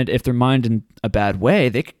 And if they're mined in a bad way,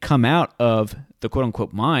 they could come out of the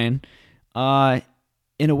quote-unquote mine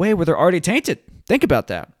in a way where they're already tainted. Think about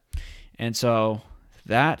that. And so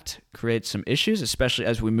that creates some issues, especially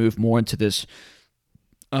as we move more into this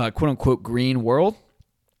quote-unquote green world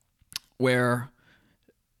where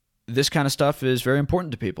this kind of stuff is very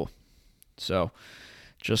important to people. So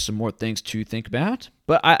just some more things to think about.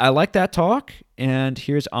 But I like that talk. And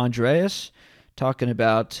here's Andreas talking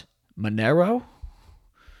about Monero.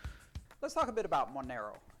 Let's talk a bit about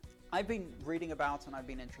Monero. I've been reading about and I've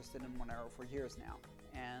been interested in Monero for years now.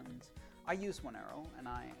 And I use Monero and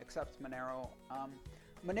I accept Monero.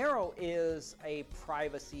 Monero is a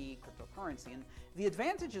privacy cryptocurrency, and the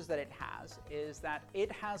advantages that it has is that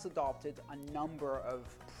it has adopted a number of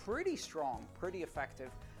pretty strong, pretty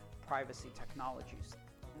effective privacy technologies.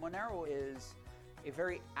 Monero is a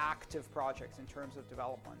very active project in terms of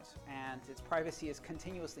development, and its privacy is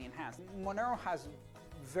continuously enhanced. Monero has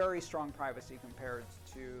very strong privacy compared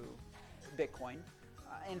to Bitcoin.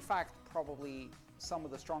 In fact, probably some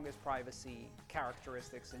of the strongest privacy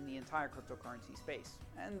characteristics in the entire cryptocurrency space.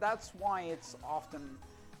 And that's why it's often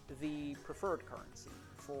the preferred currency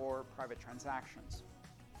for private transactions.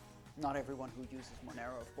 Not everyone who uses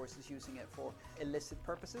Monero, of course, is using it for illicit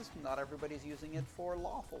purposes. Not everybody's using it for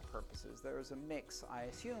lawful purposes. There's a mix, I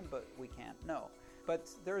assume, but we can't know. But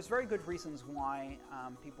there's very good reasons why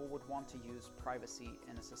people would want to use privacy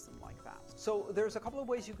in a system like that. So there's a couple of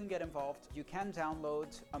ways you can get involved. You can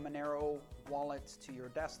download a Monero wallet to your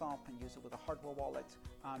desktop and use it with a hardware wallet.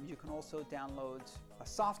 You can also download a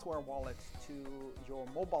software wallet to your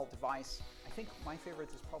mobile device. I think my favorite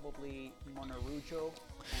is probably Monerujo.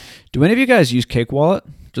 Do any of you guys use Cake Wallet?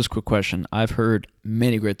 Just a quick question. I've heard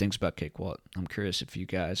many great things about Cake Wallet. I'm curious if you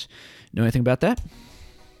guys know anything about that.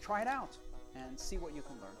 Try it out and see what you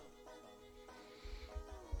can learn.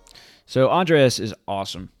 So Andreas is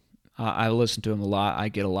awesome. I listen to him a lot. I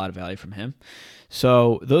get a lot of value from him.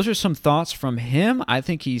 So those are some thoughts from him. I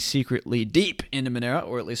think he's secretly deep into Monero,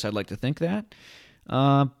 or at least I'd like to think that.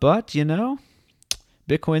 But,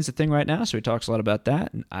 Bitcoin's the thing right now, so he talks a lot about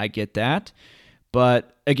that, and I get that.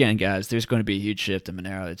 But again, guys, there's going to be a huge shift in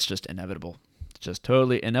Monero. It's just inevitable. It's just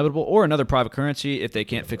totally inevitable. Or another private currency if they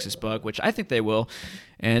can't fix this bug, which I think they will.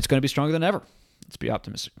 And it's going to be stronger than ever. Let's be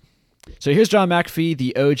optimistic. So here's John McAfee,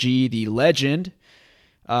 the OG, the legend.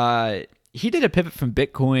 He did a pivot from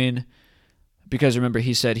Bitcoin because, remember,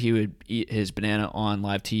 he said he would eat his banana on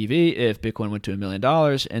live TV if Bitcoin went to $1 million.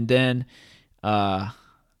 And then,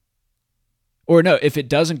 if it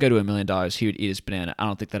doesn't go to $1 million, he would eat his banana. I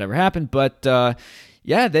don't think that ever happened, but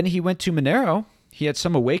yeah, then he went to Monero. He had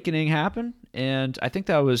some awakening happen, and I think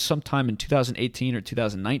that was sometime in 2018 or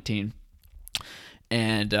 2019.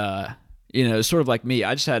 And it's sort of like me.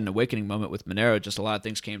 I just had an awakening moment with Monero. Just a lot of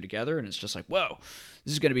things came together, and it's just like, whoa,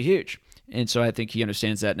 this is going to be huge. And so I think he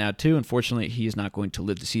understands that now too. Unfortunately, he is not going to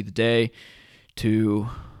live to see the day to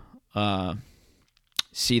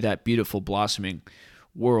see that beautiful blossoming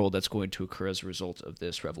world that's going to occur as a result of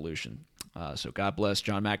this revolution. So God bless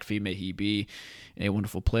John McAfee. May he be in a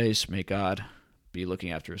wonderful place. May God be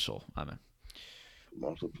looking after his soul. Amen.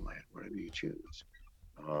 Multiply it, whatever you choose.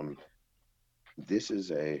 This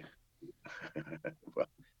is well,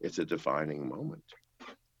 it's a defining moment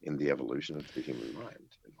in the evolution of the human mind,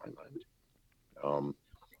 in my mind.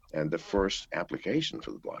 And the first application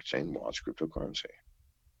for the blockchain was cryptocurrency.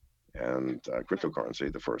 And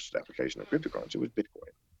cryptocurrency, the first application of cryptocurrency was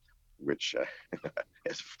Bitcoin, which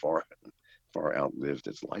has far outlived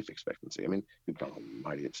its life expectancy. I mean, good God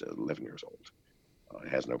almighty, it's 11 years old. It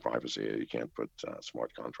has no privacy. You can't put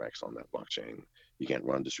smart contracts on that blockchain. You can't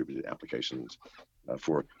run distributed applications.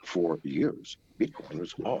 For 4 years, Bitcoin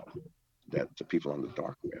was all that the people on the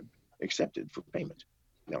dark web accepted for payment.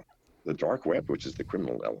 Now, the dark web, which is the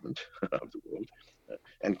criminal element of the world,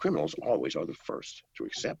 and criminals always are the first to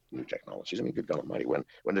accept new technologies. I mean, good God almighty,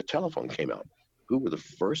 when the telephone came out, who were the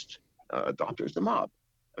first adopters? The mob.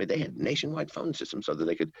 I mean, they had nationwide phone systems so that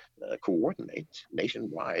they could coordinate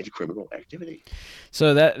nationwide criminal activity.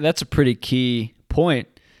 So that's a pretty key point.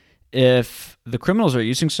 If the criminals are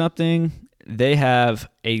using something, they have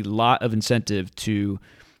a lot of incentive to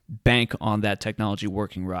bank on that technology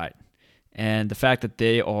working right. And the fact that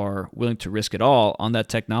they are willing to risk it all on that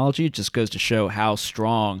technology just goes to show how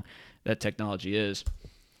strong that technology is.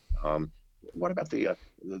 What about the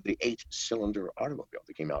 8-cylinder automobile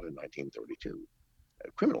that came out in 1932?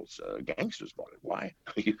 Criminals, gangsters bought it. Why?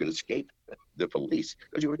 You could escape the police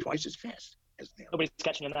because you were twice as fast as them. Nobody's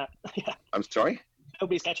catching you in that. Yeah. I'm sorry?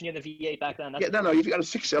 Nobody's catching you in the V8 back then. Yeah, no. If you got a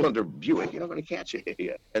 6-cylinder Buick, you're not going to catch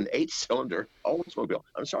it. An 8-cylinder Oldsmobile.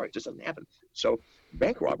 I'm sorry, it just doesn't happen. So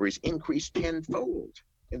bank robberies increased tenfold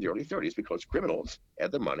in the early 30s because criminals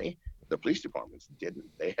had the money. The police departments didn't.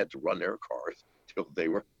 They had to run their cars till they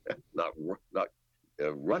were not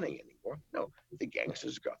running anymore. No, the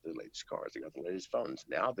gangsters got the latest cars. They got the latest phones.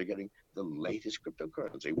 Now they're getting the latest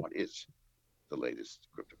cryptocurrency. What is the latest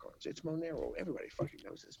cryptocurrency? It's Monero. Everybody fucking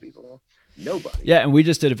knows this, people. Nobody. Yeah, and we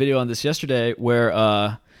just did a video on this yesterday where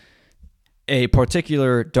a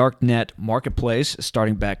particular darknet marketplace is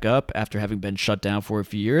starting back up after having been shut down for a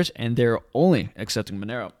few years, and they're only accepting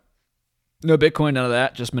Monero. No Bitcoin, none of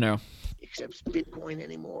that, just Monero. Accepts Bitcoin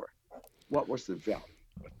anymore. What was the value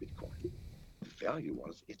of Bitcoin? The value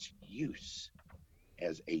was its use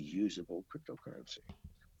as a usable cryptocurrency.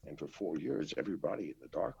 And for 4 years, everybody in the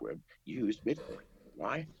dark web used Bitcoin.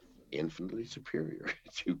 Why? Infinitely superior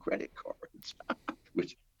to credit cards,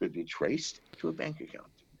 which could be traced to a bank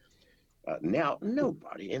account. Now,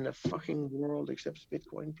 nobody in the fucking world accepts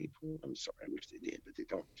Bitcoin, people. I'm sorry, I wish they did, but they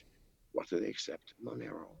don't. What do they accept?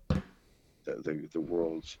 Monero, the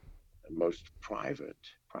world's most private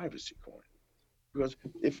privacy coin. Because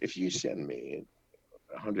if you send me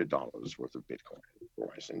 $100 worth of Bitcoin,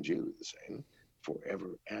 or I send you the same,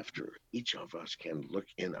 forever after, each of us can look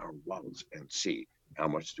in our wallets and see how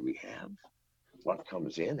much do we have, what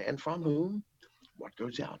comes in and from whom, what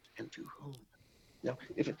goes out and to whom. Now,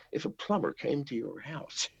 if a plumber came to your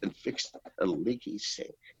house and fixed a leaky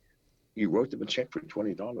sink, you wrote them a check for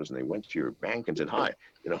 $20 and they went to your bank and said, hi,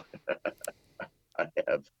 I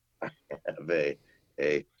have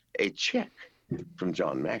a check from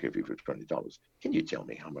John McAfee for $20. Can you tell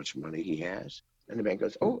me how much money he has? And the bank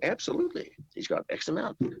goes, oh, absolutely. He's got X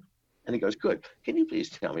amount. And he goes, good. Can you please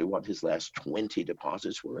tell me what his last 20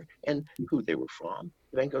 deposits were and who they were from?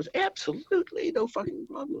 The bank goes, absolutely, no fucking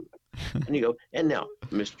problem. And you go, and now,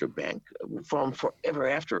 Mr. Bank, from forever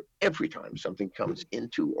after, every time something comes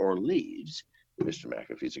into or leaves Mr.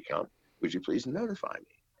 McAfee's account, would you please notify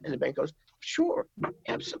me? And the bank goes, sure,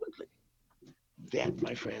 absolutely. That,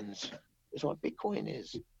 my friends, is what Bitcoin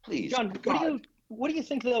is. Please, John, God. what do you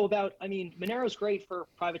think, though, about, I mean, Monero's great for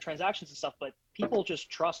private transactions and stuff, but people just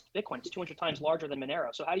trust Bitcoin. It's 200 times larger than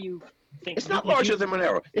Monero. So how do you think? It's not larger than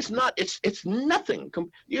Monero. It's not. It's nothing.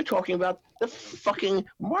 You're talking about the fucking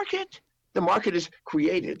market. The market is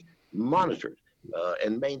created, monitored,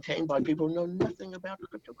 and maintained by people who know nothing about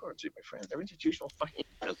cryptocurrency, my friend. They're institutional fucking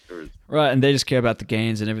investors. Right, and they just care about the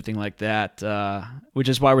gains and everything like that, which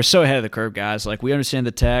is why we're so ahead of the curve, guys. Like, we understand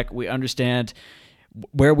the tech. We understand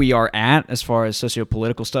where we are at as far as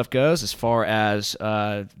socio-political stuff goes, as far as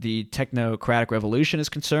the technocratic revolution is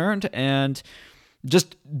concerned, and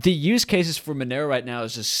just the use cases for Monero right now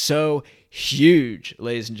is just so huge,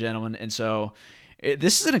 ladies and gentlemen. And so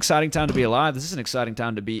this is an exciting time to be alive. This is an exciting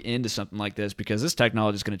time to be into something like this because this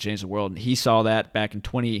technology is going to change the world. And he saw that back in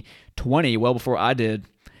 2020, well before I did.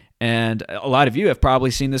 And a lot of you have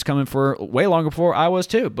probably seen this coming for way longer before I was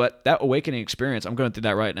too. But that awakening experience, I'm going through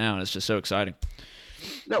that right now, and it's just so exciting.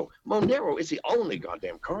 No, Monero is the only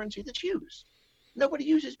goddamn currency that's used. Nobody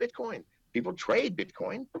uses Bitcoin. People trade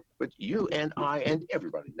Bitcoin, but you and I and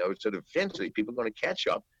everybody knows that eventually people are going to catch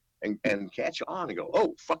up and catch on and go,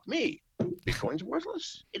 oh, fuck me. Bitcoin's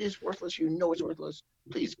worthless. It is worthless. You know it's worthless.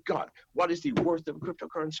 Please, God, what is the worth of a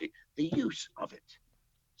cryptocurrency? The use of it.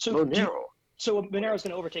 So Monero. So Monero is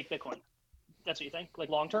going to overtake Bitcoin. That's what you think, like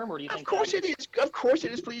long term, or do you think? Of course it is. Of course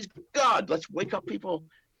it is. Please, God, let's wake up people.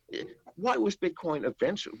 Why was Bitcoin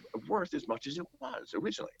eventually worth as much as it was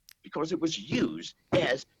originally? Because it was used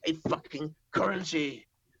as a fucking currency.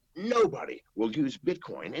 Nobody will use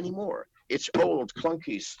Bitcoin anymore. It's old,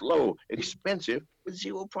 clunky, slow, expensive, with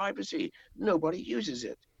zero privacy. Nobody uses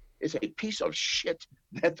it. It's a piece of shit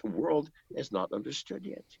that the world has not understood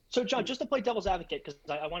yet. So, John, just to play devil's advocate, because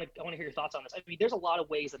I want to hear your thoughts on this. I mean, there's a lot of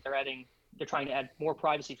ways that they're trying to add more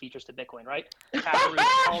privacy features to Bitcoin, right?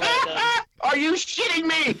 Are you shitting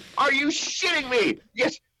me? Are you shitting me?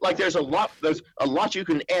 Yes, like there's a lot you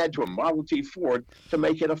can add to a Model T Ford to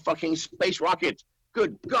make it a fucking space rocket.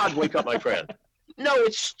 Good God, wake up, my friend. No,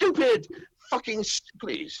 it's stupid.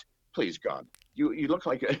 Please, God. You look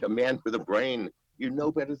like a man with a brain. You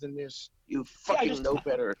know better than this. You fucking know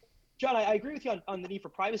better. John, I agree with you on the need for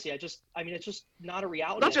privacy. I mean, it's just not a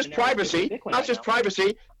reality. Not just privacy. Not just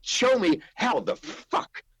privacy. Show me how the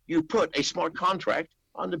fuck you put a smart contract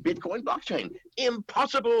on the Bitcoin blockchain.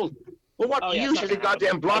 Impossible. Well, what use is a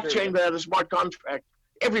goddamn blockchain without a smart contract?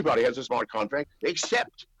 Everybody has a smart contract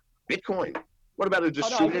except Bitcoin. What about a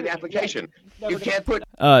distributed application? You can't put...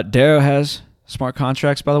 Darrow has smart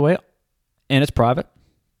contracts, by the way, and it's private,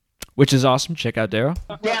 which is awesome. Check out Darrow.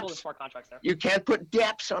 Smart contracts there. You can't put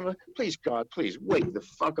dApps on it. Please, God, please wake the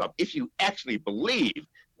fuck up. If you actually believe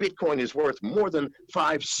Bitcoin is worth more than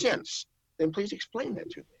 5 cents, then please explain that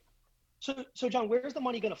to me. So John, where's the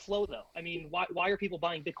money going to flow, though? I mean, why are people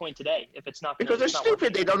buying Bitcoin today if it's not? Because they're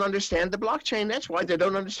stupid. They don't understand the blockchain. That's why they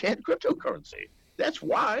don't understand cryptocurrency. That's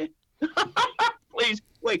why. Please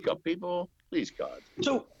wake up, people. Please, God.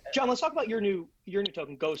 So, John, let's talk about your new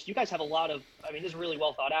token, Ghost. You guys have a lot of, I mean, this is really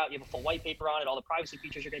well thought out. You have a full white paper on it, all the privacy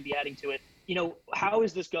features you're going to be adding to it. You know, how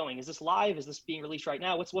is this going? Is this live? Is this being released right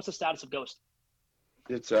now? What's the status of Ghost?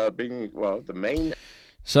 It's the main.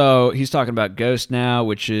 So he's talking about Ghost now,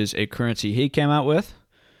 which is a currency he came out with.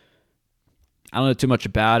 I don't know too much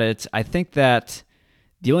about it. I think that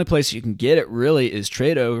the only place you can get it really is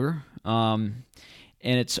Trade Over.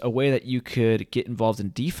 And it's a way that you could get involved in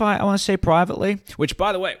DeFi, I want to say privately, which,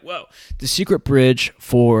 by the way, the secret bridge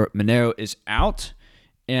for Monero is out,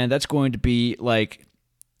 and that's going to be like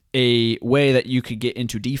a way that you could get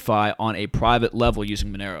into DeFi on a private level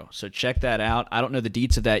using Monero. So check that out. I don't know the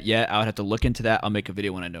deets of that yet. I would have to look into that. I'll make a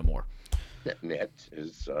video when I know more. Net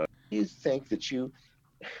is, you think that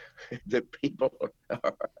that people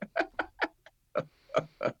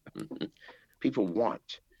people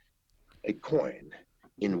want a coin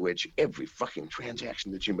in which every fucking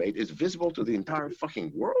transaction that you made is visible to the entire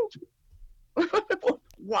fucking world?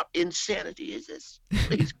 What insanity is this?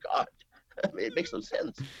 Please, God. I mean, it makes no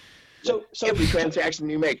sense. So every transaction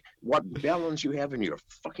you make, what balance you have in your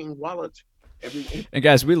fucking wallet. And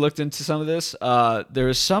guys, we looked into some of this. There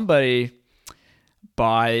is somebody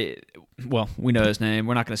we know his name.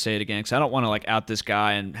 We're not going to say it again because I don't want to like out this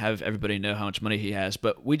guy and have everybody know how much money he has.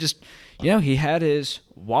 But we just, he had his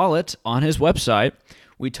wallet on his website.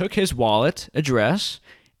 We took his wallet address.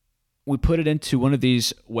 We put it into one of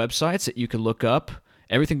these websites that you can look up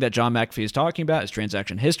everything that John McAfee is talking about, his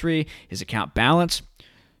transaction history, his account balance.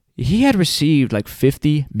 He had received like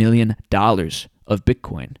 $50 million of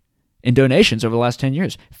Bitcoin in donations over the last 10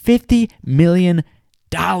 years. $50 million.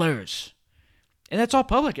 And that's all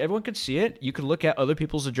public. Everyone can see it. You can look at other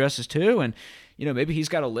people's addresses too. And, maybe he's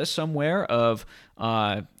got a list somewhere of,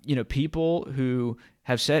 people who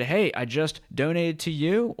have said, hey, I just donated to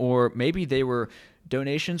you. Or maybe they were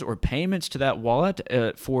donations or payments to that wallet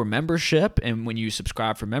for membership. And when you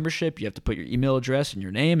subscribe for membership, you have to put your email address and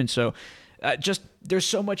your name. And so there's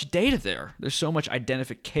so much data there. There's so much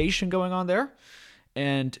identification going on there.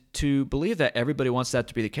 And to believe that everybody wants that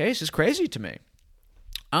to be the case is crazy to me.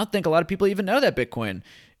 I don't think a lot of people even know that Bitcoin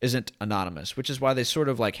isn't anonymous, which is why they sort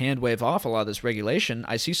of like hand wave off a lot of this regulation.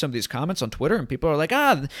 I see some of these comments on Twitter and people are like,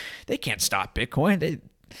 they can't stop Bitcoin.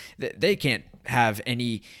 They can't have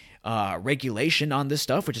any regulation on this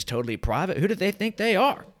stuff, which is totally private. Who do they think they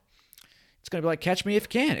are? It's going to be like catch me if you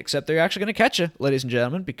can, except they're actually going to catch you, ladies and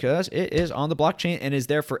gentlemen, because it is on the blockchain and is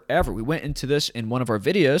there forever. We went into this in one of our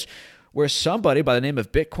videos where somebody by the name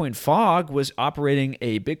of Bitcoin Fog was operating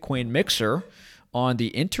a Bitcoin mixer on the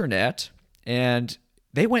internet, and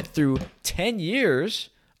they went through 10 years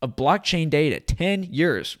of blockchain data, 10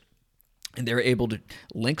 years. And they were able to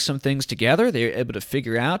link some things together. They were able to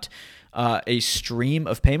figure out a stream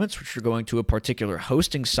of payments, which were going to a particular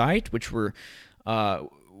hosting site, which were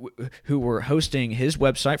who were hosting his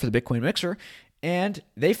website for the Bitcoin Mixer, and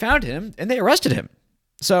they found him and they arrested him.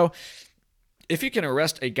 So if you can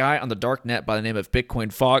arrest a guy on the dark net by the name of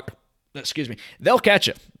Bitcoin Fog, they'll catch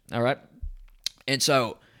you, all right? And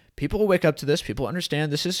so people will wake up to this. People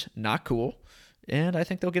understand this is not cool, and I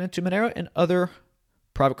think they'll get into Monero and other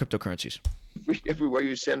private cryptocurrencies. Everywhere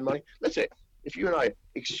you send money, let's say, if you and I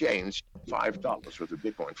exchange $5 worth of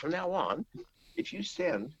Bitcoin, from now on, if you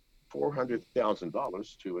send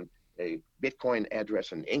 $400,000 to a Bitcoin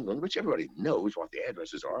address in England, which everybody knows what the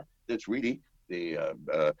addresses are, that's really the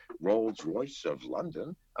Rolls Royce of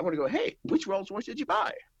London, I'm going to go, hey, which Rolls Royce did you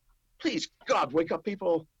buy? Please, God, wake up,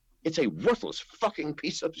 people. It's a worthless fucking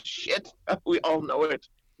piece of shit. We all know it.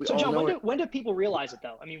 So, John, when do people realize it,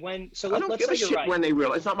 though? I mean, let's say you're right. When they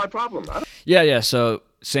realize. It's not my problem. Yeah. So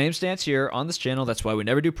same stance here on this channel. That's why we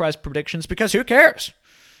never do price predictions, because who cares?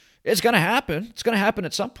 It's going to happen. It's going to happen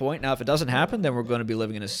at some point. Now, if it doesn't happen, then we're going to be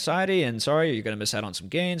living in a society, and sorry, you're going to miss out on some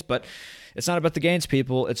gains. But it's not about the gains,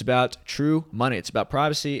 people. It's about true money. It's about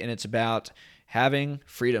privacy, and it's about having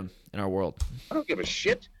freedom in our world. I don't give a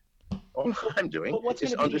shit. All I'm doing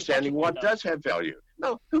is understanding what does have value.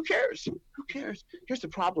 No, who cares? Who cares? Here's the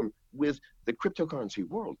problem with the cryptocurrency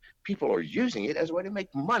world. People are using it as a way to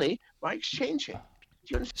make money by exchanging.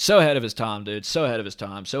 So ahead of his time, dude. So ahead of his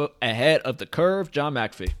time. So ahead of the curve, John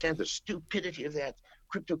McAfee. And the stupidity of that.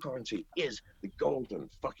 Cryptocurrency is the golden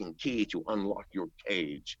fucking key to unlock your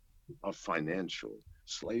cage of financial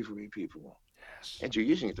slavery, people. Yes. And you're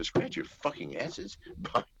using it to scratch your fucking asses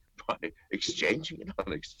by exchanging it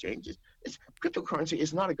on exchanges. Cryptocurrency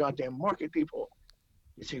is not a goddamn market, people.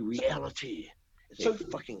 It's a reality. It's a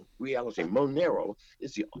fucking reality. Monero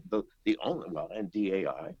is the only, well, and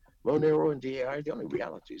DAI. Monero and DAI are the only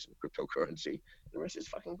realities in cryptocurrency. The rest is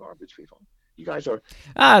fucking garbage, people. You guys are...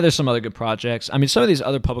 There's some other good projects. I mean, some of these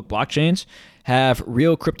other public blockchains have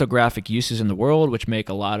real cryptographic uses in the world, which make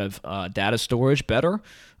a lot of data storage better.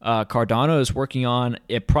 Cardano is working on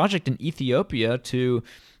a project in Ethiopia to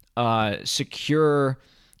secure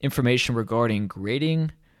information regarding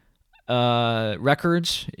grading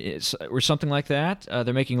records or something like that.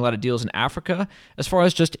 They're making a lot of deals in Africa as far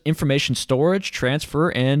as just information storage,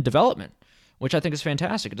 transfer, and development, which I think is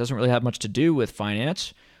fantastic. It doesn't really have much to do with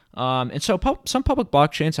finance. And so some public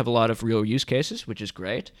blockchains have a lot of real use cases, which is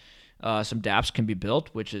great. Some dApps can be built,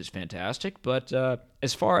 which is fantastic. But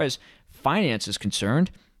as far as finance is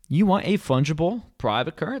concerned, you want a fungible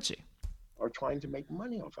private currency. Are trying to make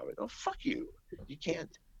money off of it. Oh, fuck you. You can't.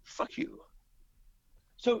 Fuck you.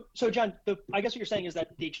 So John, I guess what you're saying is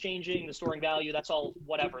that the exchanging, the storing value, that's all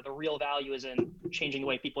whatever. The real value is in changing the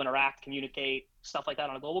way people interact, communicate, stuff like that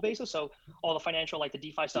on a global basis. So all the financial, like the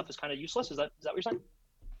DeFi stuff, is kind of useless. Is that what you're saying?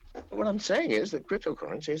 What I'm saying is that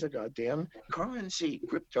cryptocurrency is a goddamn currency.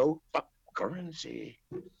 Cryptocurrency.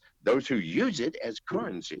 Those who use it as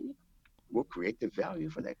currency will create the value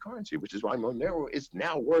for that currency, which is why Monero is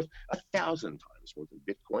now worth 1,000 times more than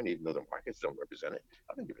Bitcoin, even though the markets don't represent it.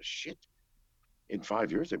 I don't give a shit. In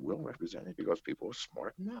 5 years, it will represent it because people are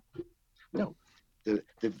smart enough. No, the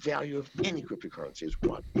value of any cryptocurrency is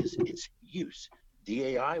what is its use.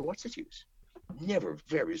 DAI, what's its use? Never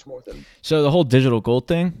varies more than... So the whole digital gold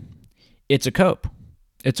thing, it's a cope.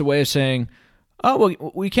 It's a way of saying, oh,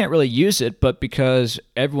 well, we can't really use it, but because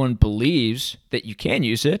everyone believes that you can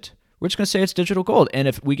use it, we're just going to say it's digital gold. And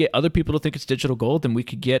if we get other people to think it's digital gold, then we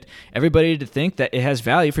could get everybody to think that it has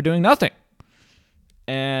value for doing nothing.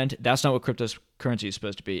 And that's not what cryptocurrency is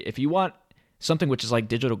supposed to be. If you want something which is like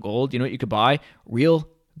digital gold, you know what you could buy? Real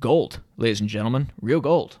gold, ladies and gentlemen. Real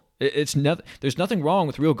gold. It's nothing. There's nothing wrong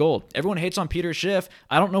with real gold. Everyone hates on Peter Schiff.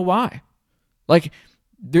 I don't know why. Like,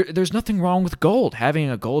 there's nothing wrong with gold. Having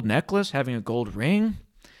a gold necklace, having a gold ring.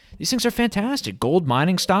 These things are fantastic. Gold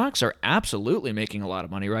mining stocks are absolutely making a lot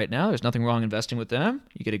of money right now. There's nothing wrong investing with them.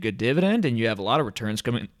 You get a good dividend, and you have a lot of returns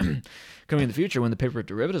coming in the future when the paper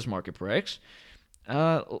derivatives market breaks. We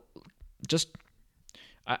have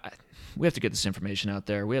to get this information out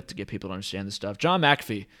there. We have to get people to understand this stuff. John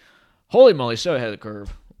McAfee, holy moly, so ahead of the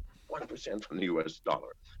curve. 1% from the U.S.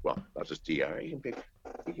 dollar. Well, not just DI. You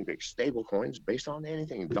can pick stable coins based on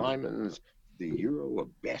anything. Diamonds, the euro a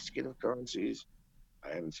basket of currencies?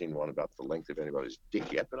 I haven't seen one about the length of anybody's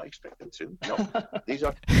dick yet, but I expect them to. No, these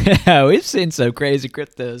are. We've seen some crazy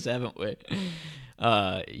cryptos, haven't we?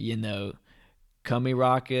 Cummy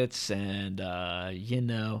rockets and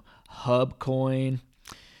hub coin.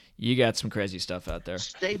 You got some crazy stuff out there.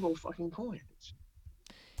 Stable fucking coins.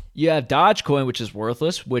 You have Dogecoin, which is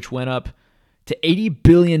worthless, which went up to $80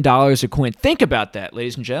 billion a coin. Think about that,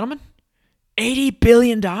 ladies and gentlemen. $80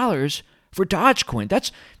 billion for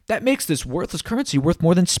Dogecoin. That makes this worthless currency worth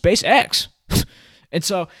more than SpaceX. And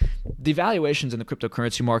so the valuations in the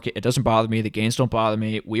cryptocurrency market, it doesn't bother me. The gains don't bother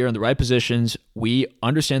me. We are in the right positions. We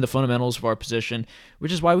understand the fundamentals of our position,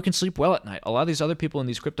 which is why we can sleep well at night. A lot of these other people in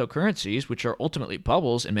these cryptocurrencies, which are ultimately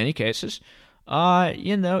bubbles in many cases,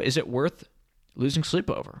 is it worth losing sleep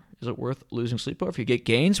over? Is it worth losing sleep over? If you get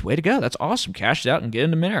gains, way to go. That's awesome. Cash it out and get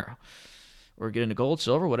into Monero. Or get into gold,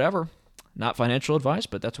 silver, whatever. Not financial advice,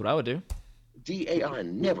 but that's what I would do. DAI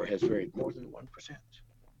never has varied more than 1%.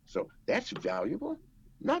 So that's valuable,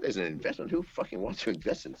 not as an investment. Who fucking wants to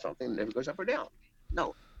invest in something that never goes up or down?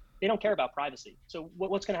 No. They don't care about privacy. So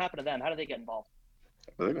what's going to happen to them? How do they get involved?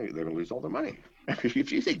 Well, they're going to lose all their money.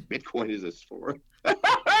 If you think Bitcoin is a store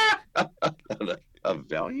of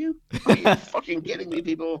value, are you fucking kidding me,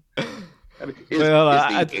 people? I mean,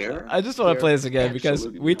 I just want to play this again because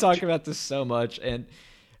we talk about this so much, and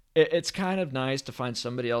it's kind of nice to find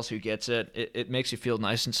somebody else who gets it. It makes you feel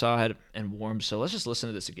nice inside and warm. So let's just listen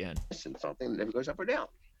to this again. Something that never goes up or down.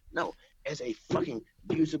 No, as a fucking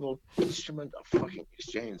usable instrument of fucking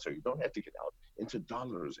exchange. So you don't have to get out into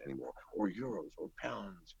dollars anymore, or euros, or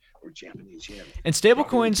pounds, or Japanese yen. And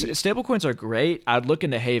stablecoins are great. I'd look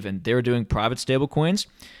into Haven. They're doing private stablecoins.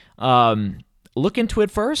 Look into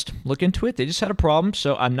it first. Look into it. They just had a problem,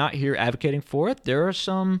 so I'm not here advocating for it. There are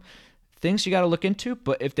some things you got to look into,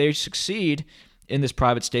 but if they succeed in this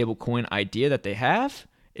private stablecoin idea that they have,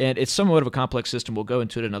 and it's somewhat of a complex system, we'll go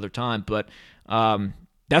into it another time, but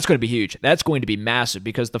that's going to be huge. That's going to be massive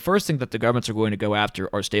because the first thing that the governments are going to go after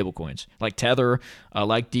are stablecoins, like Tether,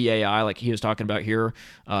 like DAI, like he was talking about here,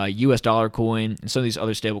 US dollar coin, and some of these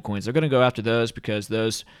other stablecoins. They're going to go after those because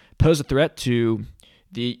those pose a threat to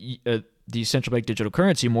the central bank digital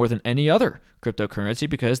currency more than any other cryptocurrency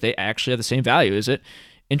because they actually have the same value as it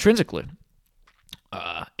intrinsically.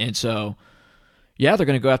 And so, yeah, they're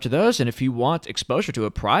going to go after those. And if you want exposure to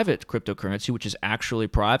a private cryptocurrency, which is actually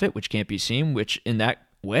private, which can't be seen, which in that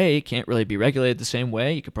way can't really be regulated the same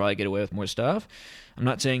way, you could probably get away with more stuff. I'm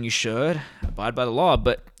not saying you should abide by the law,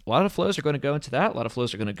 but a lot of flows are going to go into that. A lot of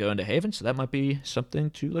flows are going to go into Haven. So that might be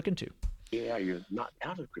something to look into. Yeah, you're not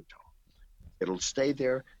out of crypto. It'll stay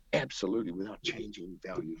there absolutely without changing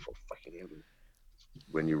value for fucking ever.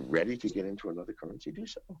 When you're ready to get into another currency, do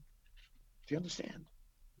so. Do you understand?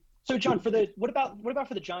 So, John, what about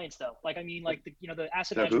for the giants though? Like, I mean, like the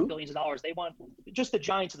asset management billions of dollars. They want just the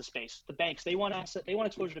giants of the space, the banks. They want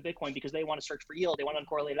exposure to Bitcoin because they want to search for yield. They want an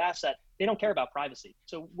uncorrelated asset. They don't care about privacy.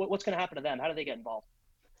 So, what's going to happen to them? How do they get involved?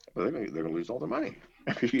 Well, they're going to lose all their money.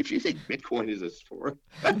 If you think Bitcoin is a store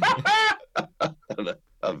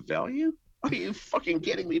of value, are you fucking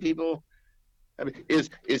kidding me, people? I mean, is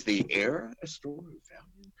the air a store of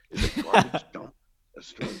value? Is a garbage dump a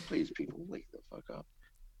store? Please, people, wake the fuck up.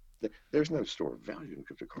 There's no store of value in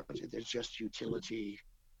cryptocurrency. There's just utility.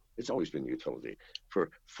 It's always been utility.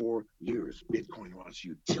 For 4 years, Bitcoin was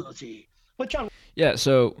utility. But John, yeah.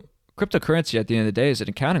 So cryptocurrency at the end of the day is an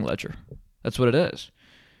accounting ledger. That's what it is,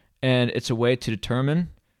 and it's a way to determine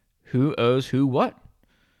who owes who what,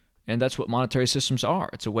 and that's what monetary systems are.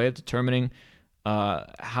 It's a way of determining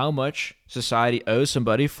how much society owes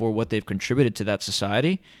somebody for what they've contributed to that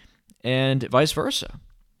society, and vice versa,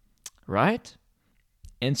 right?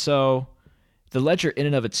 And so the ledger in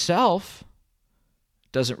and of itself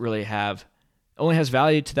doesn't really only has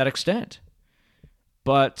value to that extent.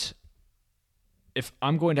 But if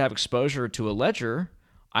I'm going to have exposure to a ledger,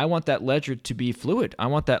 I want that ledger to be fluid. I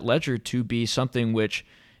want that ledger to be something which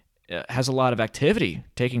has a lot of activity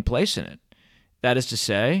taking place in it. That is to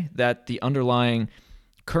say that the underlying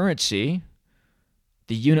currency,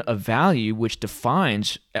 the unit of value which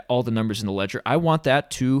defines all the numbers in the ledger, I want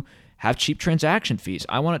that to have cheap transaction fees.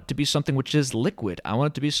 I want it to be something which is liquid. I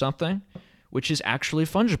want it to be something which is actually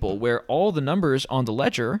fungible, where all the numbers on the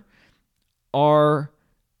ledger are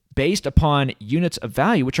based upon units of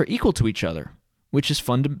value which are equal to each other, which is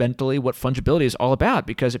fundamentally what fungibility is all about.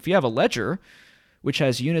 Because if you have a ledger which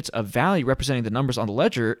has units of value representing the numbers on the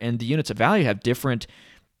ledger, and the units of value have different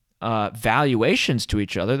valuations to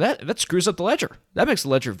each other, that screws up the ledger. That makes the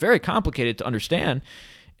ledger very complicated to understand.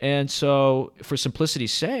 And so for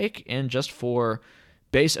simplicity's sake and just for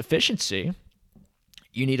base efficiency,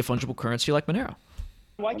 you need a fungible currency like Monero.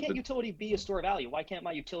 Why can't utility be a store of value? Why can't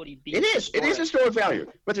my utility be? It is. It is a store of value,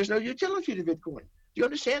 but there's no utility to Bitcoin. Do you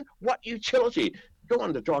understand? What utility? Go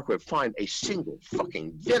on the dark web, find a single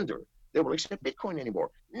fucking vendor that will accept Bitcoin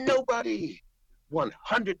anymore. Nobody.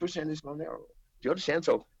 100% is Monero. Do you understand?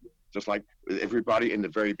 So just like everybody in the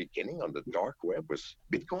very beginning on the dark web was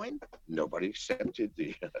Bitcoin, nobody accepted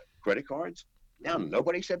the credit cards. Now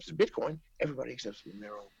nobody accepts Bitcoin. Everybody accepts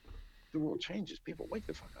Monero. The world changes. People, wake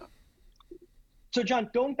the fuck up. So, John,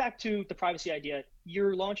 going back to the privacy idea,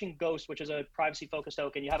 you're launching Ghost, which is a privacy-focused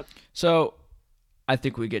token. You have So I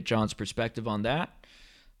think we get John's perspective on that.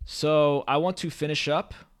 So I want to finish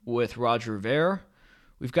up with Roger Ver.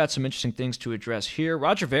 We've got some interesting things to address here.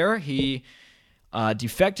 Roger Ver, he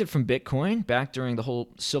defected from Bitcoin back during the whole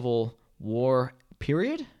Civil War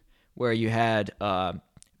period, where you had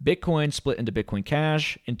Bitcoin split into Bitcoin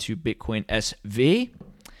Cash, into Bitcoin SV.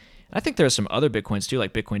 I think there are some other Bitcoins too,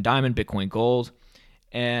 like Bitcoin Diamond, Bitcoin Gold.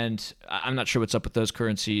 And I'm not sure what's up with those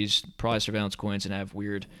currencies, probably surveillance coins, and have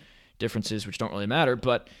weird differences, which don't really matter.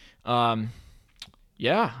 But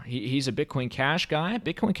yeah, he's a Bitcoin Cash guy.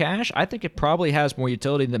 Bitcoin Cash, I think it probably has more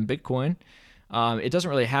utility than Bitcoin. It doesn't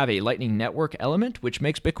really have a Lightning Network element, which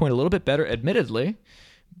makes Bitcoin a little bit better, admittedly.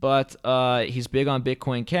 But he's big on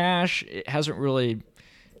Bitcoin Cash. It hasn't really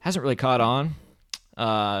caught on.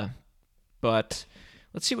 But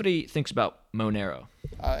let's see what he thinks about Monero.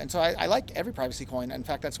 And so I like every privacy coin. In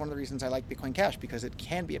fact, that's one of the reasons I like Bitcoin Cash, because it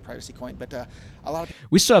can be a privacy coin. But a lot of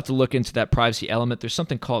we still have to look into that privacy element. There's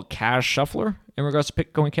something called Cash Shuffler in regards to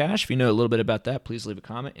Bitcoin Cash. If you know a little bit about that, please leave a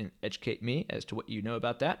comment and educate me as to what you know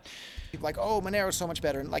about that. people like, oh, Monero is so much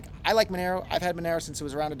better. And like, I like Monero. I've had Monero since it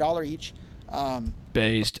was around $1 each.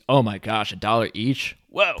 Based. Oh my gosh, $1 each.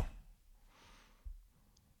 Whoa.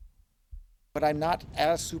 But I'm not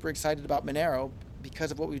as super excited about Monero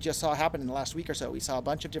because of what we just saw happen in the last week or so. We saw a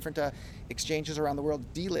bunch of different exchanges around the world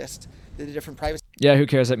delist the different privacy. Yeah, who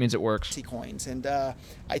cares? That means it works. Coins, and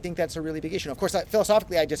I think that's a really big issue. Of course,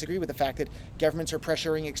 philosophically, I disagree with the fact that governments are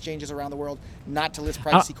pressuring exchanges around the world not to list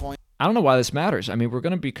privacy coins. I don't know why this matters. I mean, we're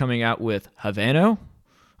going to be coming out with Havano,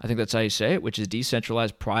 I think that's how you say it, which is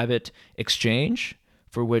decentralized private exchange,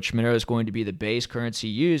 for which Monero is going to be the base currency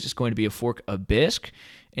used. It's going to be a fork of BISC,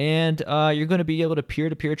 and you're going to be able to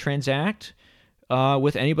peer-to-peer transact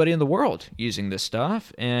with anybody in the world using this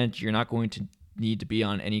stuff, and you're not going to need to be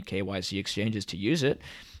on any KYC exchanges to use it.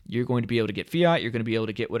 You're going to be able to get fiat. You're going to be able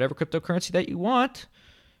to get whatever cryptocurrency that you want,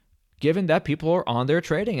 given that people are on there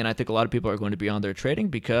trading. And I think a lot of people are going to be on there trading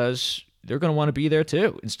because they're going to want to be there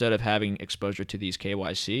too, instead of having exposure to these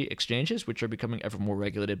KYC exchanges, which are becoming ever more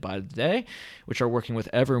regulated by the day, which are working with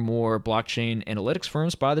ever more blockchain analytics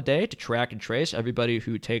firms by the day to track and trace everybody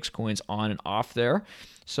who takes coins on and off there.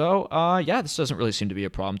 So, yeah, this doesn't really seem to be a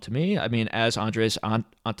problem to me. I mean, as Andres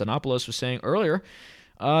Antonopoulos was saying earlier,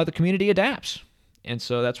 the community adapts. And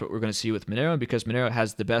so that's what we're going to see with Monero. And because Monero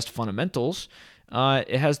has the best fundamentals,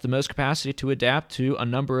 it has the most capacity to adapt to a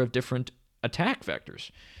number of different attack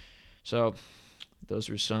vectors. So those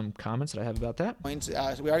are some comments that I have about that.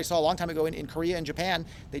 So we already saw a long time ago in Korea and Japan,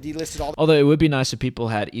 they delisted all the Although it would be nice if people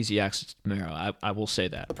had easy access to Monero. I will say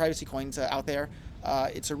that. The privacy coins out there.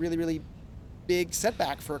 It's a really, really big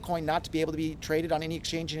setback for a coin not to be able to be traded on any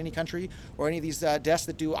exchange in any country, or any of these desks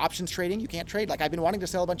that do options trading. You can't trade. Like, I've been wanting to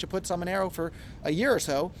sell a bunch of puts on Monero for a year or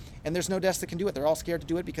so, and there's no desk that can do it. They're all scared to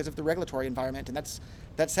do it because of the regulatory environment, and that's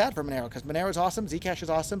sad for Monero, because Monero is awesome, Zcash is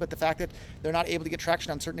awesome, but the fact that they're not able to get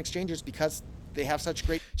traction on certain exchanges because they have such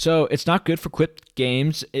great... So it's not good for quick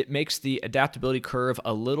games. It makes the adaptability curve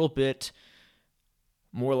a little bit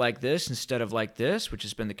more like this instead of like this, which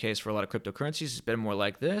has been the case for a lot of cryptocurrencies. It's been more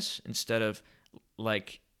like this instead of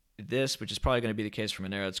like this, which is probably going to be the case for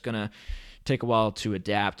Monero. It's going to take a while to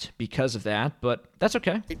adapt because of that, but that's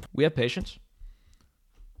okay. We have patience.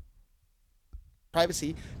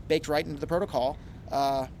 Privacy baked right into the protocol.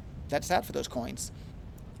 That's sad for those coins.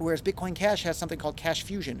 Whereas Bitcoin Cash has something called Cash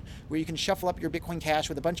Fusion, where you can shuffle up your Bitcoin Cash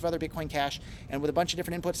with a bunch of other Bitcoin Cash and with a bunch of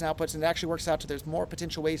different inputs and outputs, and it actually works out to there's more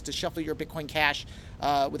potential ways to shuffle your Bitcoin Cash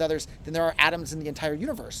with others than there are atoms in the entire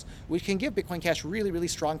universe, which can give Bitcoin Cash really, really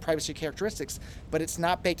strong privacy characteristics, but it's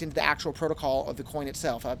not baked into the actual protocol of the coin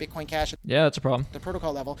itself. Bitcoin Cash, yeah, that's a problem. The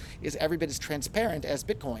protocol level is every bit as transparent as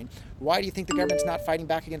Bitcoin. Why do you think the government's not fighting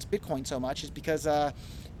back against Bitcoin so much? Is because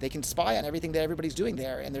they can spy on everything that everybody's doing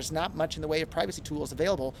there, and there's not much in the way of privacy tools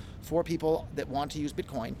available for people that want to use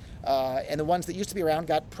Bitcoin. And the ones that used to be around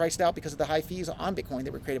got priced out because of the high fees on Bitcoin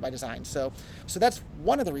that were created by design. So that's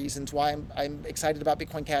one of the reasons why I'm excited about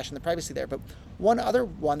Bitcoin Cash and the privacy there. But one other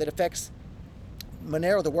one that affects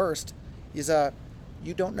Monero the worst is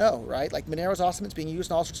you don't know, right? Like Monero's awesome. It's being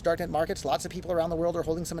used in all sorts of darknet markets. Lots of people around the world are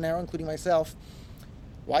holding some Monero, including myself.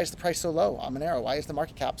 Why is the price so low on Monero? Why is the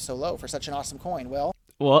market cap so low for such an awesome coin? Well,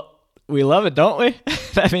 we love it, don't we?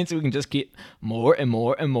 That means we can just keep more and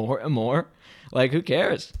more and more and more. Like, who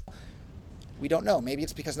cares? We don't know. Maybe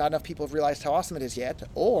it's because not enough people have realized how awesome it is yet,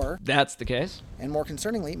 or... That's the case. And more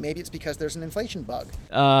concerningly, maybe it's because there's an inflation bug.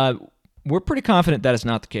 We're pretty confident that is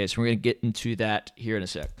not the case. We're going to get into that here in a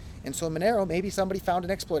sec. And so Monero, maybe somebody found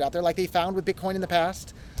an exploit out there like they found with Bitcoin in the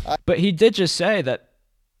past. But he did just say that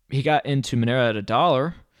he got into Monero at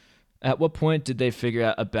 $1. At what point did they figure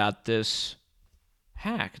out about this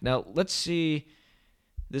hack? Now, let's see.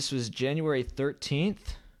 This was January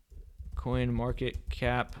 13th. Coin market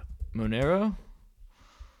cap Monero.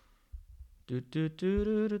 Let's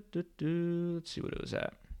see what it was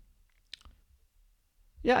at.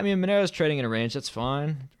 Yeah, I mean, Monero's trading in a range. That's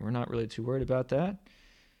fine. We're not really too worried about that.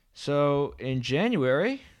 So in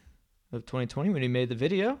January of 2020, when he made the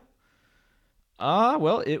video,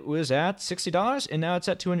 well, it was at $60, and now it's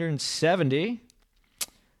at $270.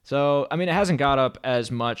 So, I mean, it hasn't got up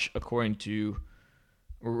as much according to,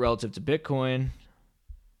 or relative to Bitcoin.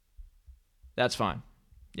 That's fine.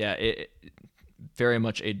 Yeah, it very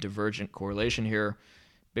much a divergent correlation here.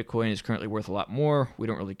 Bitcoin is currently worth a lot more. We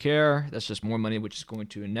don't really care. That's just more money, which is going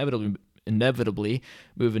to inevitably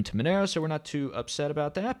move into Monero, so we're not too upset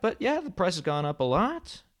about that. But yeah, the price has gone up a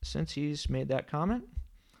lot since he's made that comment.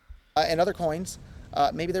 And other coins,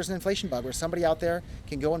 maybe there's an inflation bug where somebody out there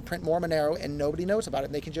can go and print more Monero and nobody knows about it.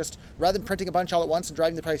 And they can just, rather than printing a bunch all at once and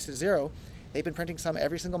driving the price to zero, they've been printing some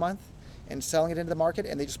every single month and selling it into the market,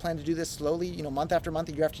 and they just plan to do this slowly, month after month,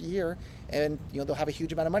 year after year, and they'll have a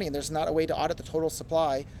huge amount of money, and there's not a way to audit the total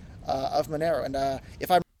supply of Monero. And if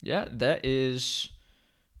I'm that is,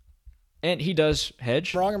 and he does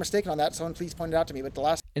hedge. Wrong or mistaken on that, someone please point it out to me.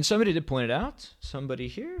 But and somebody did point it out. Somebody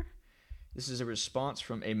here. This is a response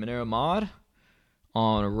from a Monero mod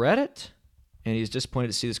on Reddit, and he's disappointed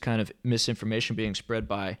to see this kind of misinformation being spread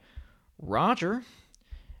by Roger.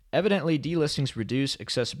 Evidently, delistings reduce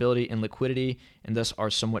accessibility and liquidity and thus are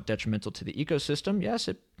somewhat detrimental to the ecosystem. Yes,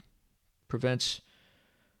 it prevents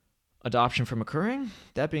adoption from occurring.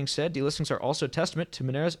 That being said, delistings are also a testament to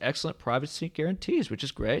Monero's excellent privacy guarantees, which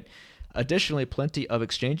is great. Additionally, plenty of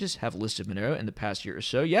exchanges have listed Monero in the past year or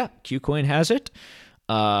so. Yeah, KuCoin has it.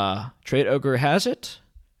 Trade Ogre has it.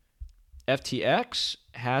 FTX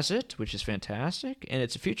has it, which is fantastic. And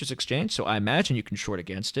it's a futures exchange, so I imagine you can short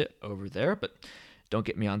against it over there, but don't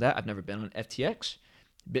get me on that. I've never been on FTX.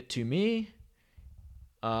 Bit2Me.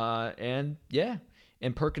 And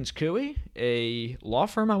Perkins Coie, a law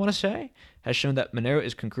firm, I want to say, has shown that Monero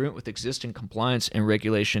is congruent with existing compliance and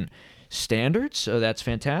regulation standards. So that's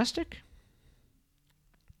fantastic.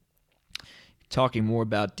 Talking more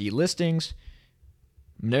about delistings.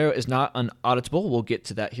 Monero is not unauditable. We'll get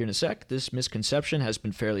to that here in a sec. This misconception has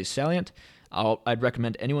been fairly salient. I'd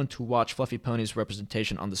recommend anyone to watch Fluffy Pony's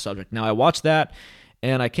representation on the subject. Now, I watched that,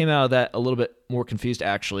 and I came out of that a little bit more confused,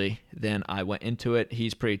 actually, than I went into it.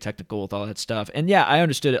 He's pretty technical with all that stuff. And, yeah, I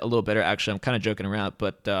understood it a little better, actually. I'm kind of joking around.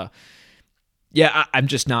 But, I'm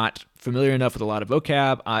just not familiar enough with a lot of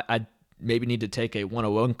vocab. I maybe need to take a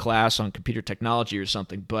 101 class on computer technology or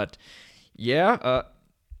something. But,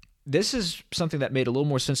 this is something that made a little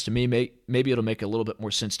more sense to me. Maybe it'll make a little bit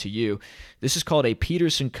more sense to you. This is called a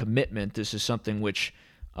Peterson commitment. This is something which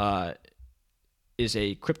is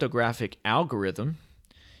a cryptographic algorithm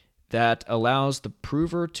that allows the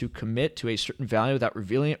prover to commit to a certain value without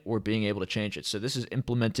revealing it or being able to change it. So this is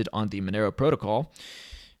implemented on the Monero protocol.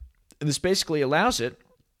 And this basically allows it.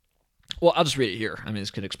 Well, I'll just read it here. I mean,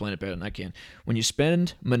 this could explain it better than I can. When you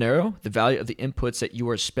spend Monero, the value of the inputs that you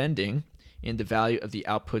are spending and the value of the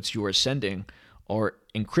outputs you are sending are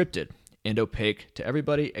encrypted and opaque to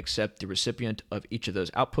everybody except the recipient of each of those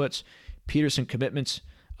outputs. Peterson commitments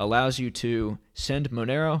allows you to send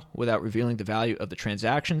Monero without revealing the value of the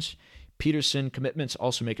transactions. Peterson commitments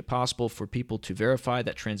also make it possible for people to verify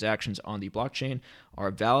that transactions on the blockchain are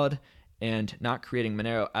valid and not creating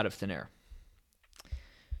Monero out of thin air.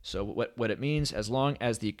 So what it means, as long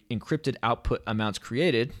as the encrypted output amounts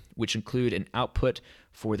created, which include an output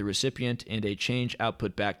for the recipient and a change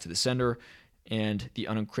output back to the sender, and the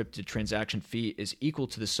unencrypted transaction fee is equal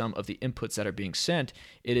to the sum of the inputs that are being sent,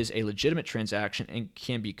 it is a legitimate transaction and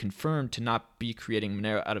can be confirmed to not be creating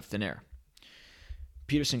Monero out of thin air.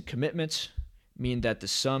 Peterson commitments mean that the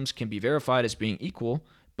sums can be verified as being equal,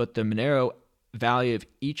 but the Monero value of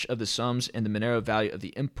each of the sums and the Monero value of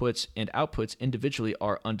the inputs and outputs individually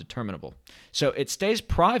are undeterminable. So it stays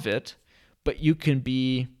private, but you can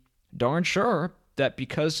be darn sure that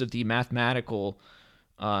because of the mathematical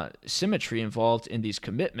symmetry involved in these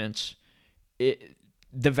commitments,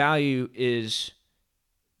 the value is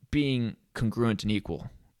being congruent and equal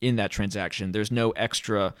in that transaction. There's no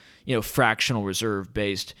extra, fractional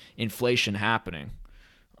reserve-based inflation happening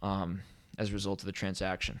as a result of the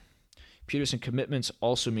transaction. Peterson commitments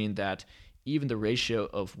also mean that even the ratio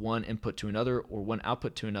of one input to another or one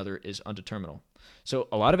output to another is undeterminable. So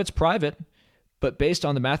a lot of it's private, but based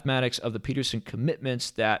on the mathematics of the Peterson commitments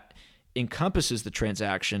that encompasses the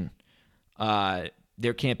transaction,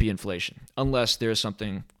 there can't be inflation unless there's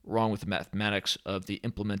something wrong with the mathematics of the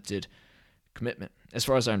implemented commitment. As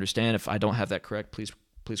far as I understand, if I don't have that correct,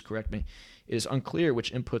 please correct me. It is unclear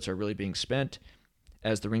which inputs are really being spent,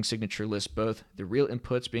 as the ring signature lists both the real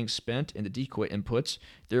inputs being spent and the decoy inputs.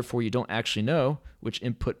 Therefore, you don't actually know which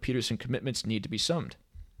input Peterson commitments need to be summed.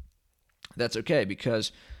 That's okay,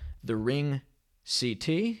 because the ring CT,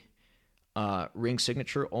 ring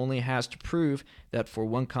signature, only has to prove that for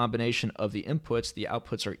one combination of the inputs, the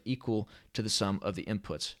outputs are equal to the sum of the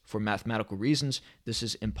inputs. For mathematical reasons, this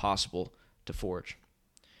is impossible to forge.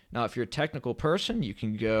 Now, if you're a technical person, you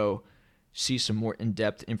can go see some more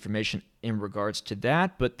in-depth information in regards to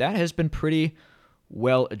that, but that has been pretty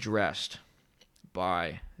well addressed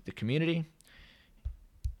by the community,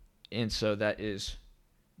 and so that is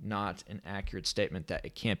not an accurate statement that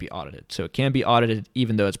it can't be audited. So it can be audited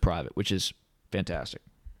even though it's private, which is fantastic.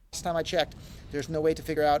 Last time I checked, there's no way to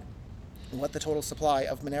figure out what the total supply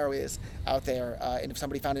of Monero is out there, and if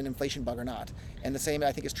somebody found an inflation bug or not. And the same,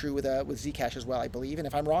 I think, is true with Zcash as well, I believe. And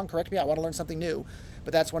if I'm wrong, correct me. I want to learn something new.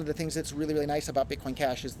 But that's one of the things that's really, really nice about Bitcoin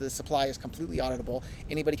Cash is the supply is completely auditable.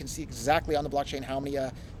 Anybody can see exactly on the blockchain how many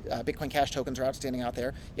Bitcoin Cash tokens are outstanding out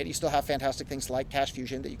there. Yet you still have fantastic things like Cash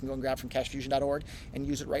Fusion that you can go and grab from cashfusion.org and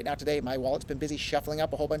use it right now today. My wallet's been busy shuffling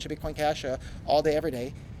up a whole bunch of Bitcoin Cash all day, every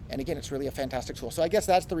day. And again, it's really a fantastic tool. So I guess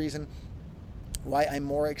that's the reason why I'm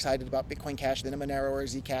more excited about Bitcoin Cash than a Monero or a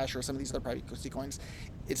Zcash or some of these other private coins.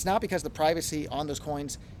 It's not because the privacy on those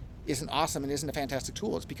coins isn't awesome and isn't a fantastic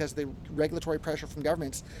tool. It's because the regulatory pressure from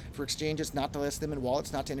governments for exchanges not to list them and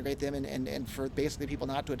wallets not to integrate them and for basically people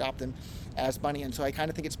not to adopt them as money. And so I kind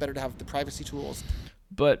of think it's better to have the privacy tools.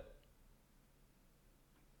 But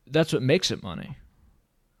that's what makes it money.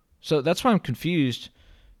 So that's why I'm confused.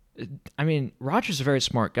 I mean, Roger's a very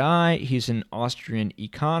smart guy. He's an Austrian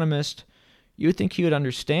economist. You would think he would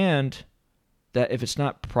understand that if it's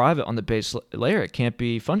not private on the base layer, it can't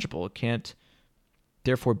be fungible. It can't,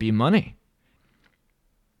 therefore, be money.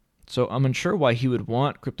 So I'm unsure why he would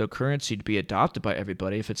want cryptocurrency to be adopted by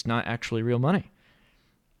everybody if it's not actually real money.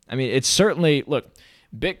 I mean, it's certainly, look,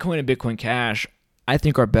 Bitcoin and Bitcoin Cash, I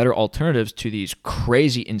think, are better alternatives to these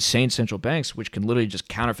crazy, insane central banks, which can literally just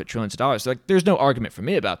counterfeit trillions of dollars. Like, there's no argument for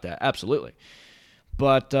me about that, absolutely.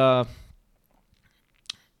 But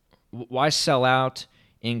why sell out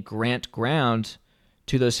and grant ground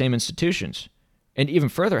to those same institutions? And even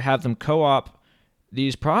further, have them co-op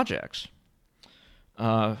these projects.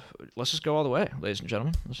 Let's just go all the way, ladies and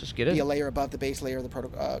gentlemen. Let's just get it. Be a layer above the base layer of the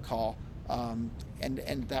protocol, and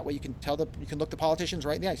that way you can look the politicians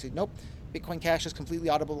right in the eye. Say, nope, Bitcoin Cash is completely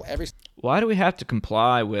auditable. Why do we have to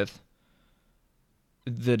comply with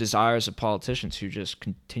the desires of politicians who just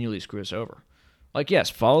continually screw us over? Like, yes,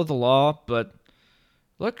 follow the law, but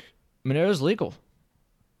look, Monero's legal.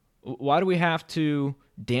 Why do we have to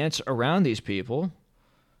dance around these people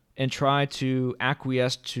and try to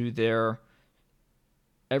acquiesce to their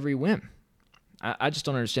every whim? I just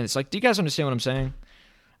don't understand. It's like, do you guys understand what I'm saying?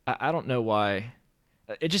 I don't know why.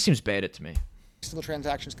 It just seems beta to me. Single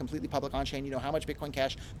transactions completely public on chain. You know how much Bitcoin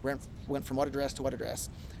Cash went from what address to what address.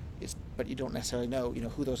 But you don't necessarily know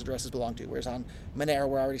who those addresses belong to. Whereas on Monero,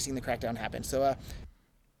 we're already seeing the crackdown happen. So,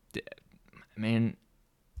 I mean,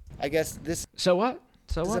 I guess this. So what?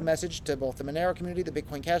 This is a message to both the Monero community, the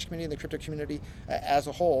Bitcoin Cash community, and the crypto community as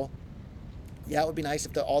a whole. Yeah, it would be nice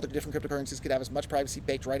if all the different cryptocurrencies could have as much privacy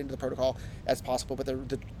baked right into the protocol as possible. But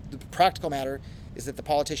the practical matter is that the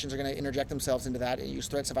politicians are going to interject themselves into that and use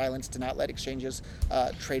threats of violence to not let exchanges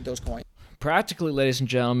trade those coins. Practically, ladies and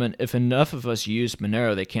gentlemen, if enough of us use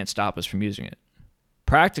Monero, they can't stop us from using it.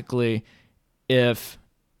 Practically, if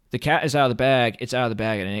the cat is out of the bag, it's out of the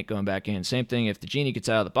bag and it ain't going back in. Same thing if the genie gets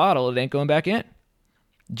out of the bottle, it ain't going back in.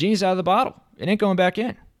 The genie's out of the bottle. It ain't going back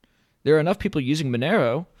in. There are enough people using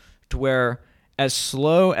Monero to where, as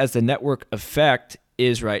slow as the network effect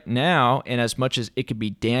is right now, and as much as it could be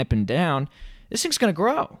dampened down, this thing's going to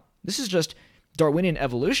grow. This is just Darwinian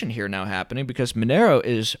evolution here now happening because Monero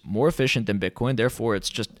is more efficient than Bitcoin. Therefore,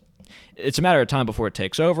 it's a matter of time before it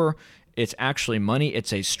takes over. It's actually money.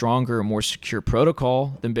 It's a stronger, more secure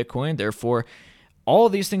protocol than Bitcoin. Therefore, all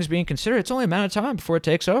of these things being considered, it's only a matter of time before it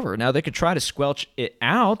takes over. Now, they could try to squelch it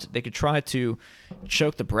out. They could try to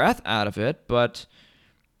choke the breath out of it, but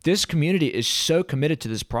this community is so committed to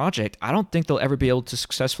this project, I don't think they'll ever be able to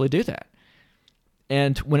successfully do that.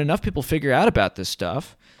 And when enough people figure out about this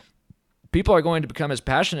stuff, people are going to become as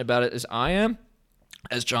passionate about it as I am,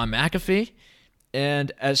 as John McAfee,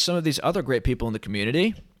 and as some of these other great people in the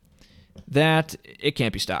community, that it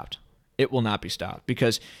can't be stopped. It will not be stopped,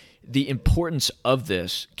 because the importance of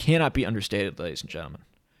this cannot be understated, ladies and gentlemen.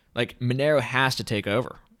 Like, Monero has to take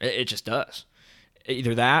over. It just does.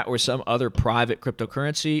 Either that or some other private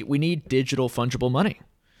cryptocurrency. We need digital fungible money.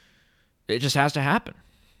 It just has to happen.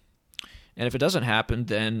 And if it doesn't happen,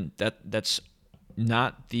 then that's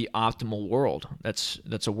not the optimal world.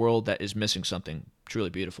 That's a world that is missing something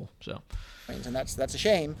truly beautiful. So, and that's a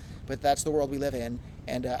shame, but that's the world we live in.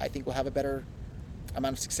 And I think we'll have a better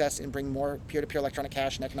amount of success in bringing more peer-to-peer electronic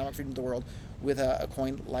cash and economic freedom to the world with a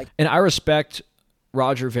coin like. And I respect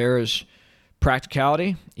Roger Ver's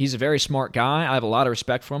practicality. He's a very smart guy. I have a lot of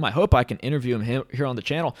respect for him. I hope I can interview him here on the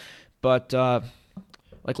channel. But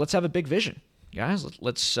let's have a big vision, guys.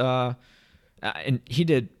 Let's and he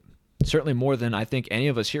did certainly more than I think any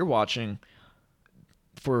of us here watching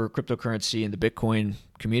for cryptocurrency and the Bitcoin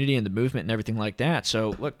community and the movement and everything like that.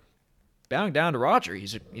 So look, bowing down to Roger.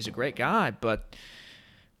 He's a great guy, but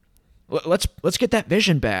let's get that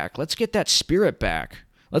vision back. Let's get that spirit back.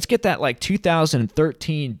 Let's get that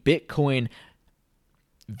 2013 Bitcoin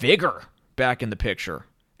vigor back in the picture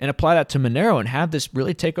and apply that to Monero and have this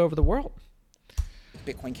really take over the world.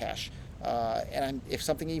 Bitcoin Cash. And if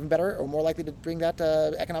something even better or more likely to bring that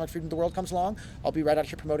economic freedom to the world comes along, I'll be right out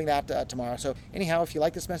here promoting that tomorrow. So anyhow, if you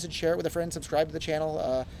like this message, share it with a friend, subscribe to the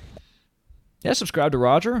channel. Yeah, subscribe to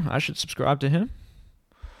Roger. I should subscribe to him.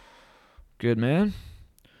 Good man.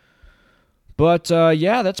 But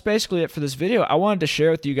yeah, that's basically it for this video. I wanted to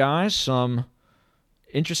share with you guys some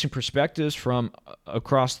interesting perspectives from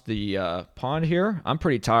across the pond here. I'm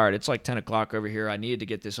pretty tired. It's like 10 o'clock over here. I needed to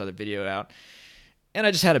get this other video out. And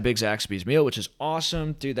I just had a big Zaxby's meal, which is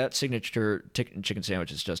awesome. Dude, that signature chicken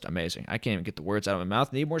sandwich is just amazing. I can't even get the words out of my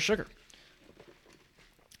mouth. I need more sugar.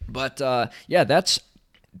 But yeah,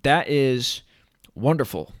 that is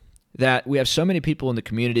wonderful that we have so many people in the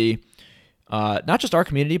community, not just our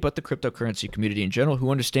community, but the cryptocurrency community in general,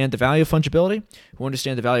 who understand the value of fungibility, who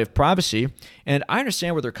understand the value of privacy. And I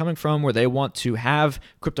understand where they're coming from, where they want to have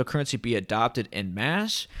cryptocurrency be adopted en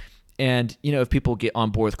masse. And, if people get on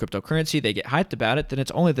board with cryptocurrency, they get hyped about it, then it's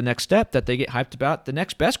only the next step that they get hyped about the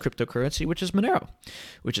next best cryptocurrency, which is Monero,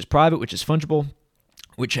 which is private, which is fungible,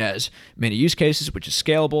 which has many use cases, which is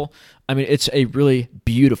scalable. I mean, it's a really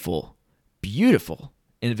beautiful, beautiful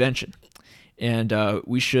invention. And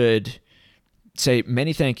we should say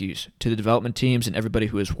many thank yous to the development teams and everybody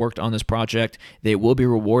who has worked on this project. They will be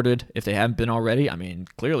rewarded if they haven't been already. I mean,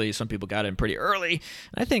 clearly some people got in pretty early.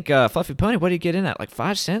 I think Fluffy Pony, what do you get in at? Like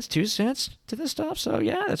 5 cents, 2 cents to this stuff? So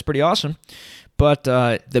yeah, that's pretty awesome. But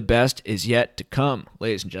the best is yet to come,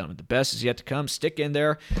 ladies and gentlemen. The best is yet to come. Stick in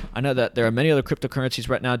there. I know that there are many other cryptocurrencies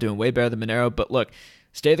right now doing way better than Monero, but look,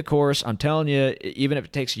 stay the course. I'm telling you, even if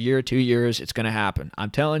it takes a year, 2 years, it's going to happen. I'm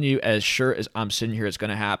telling you, as sure as I'm sitting here, it's going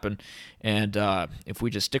to happen. And if we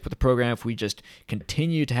just stick with the program, if we just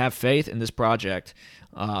continue to have faith in this project,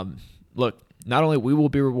 look, not only we will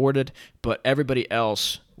be rewarded, but everybody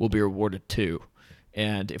else will be rewarded too.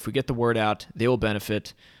 And if we get the word out, they will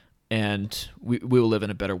benefit, and we will live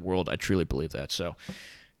in a better world. I truly believe that. So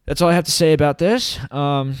that's all I have to say about this.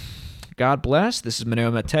 God bless. This is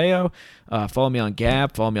Monero Mateo. Follow me on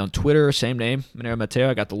Gab. Follow me on Twitter. Same name, Monero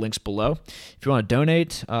Mateo. I got the links below. If you want to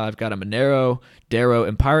donate, I've got a Monero, Darrow,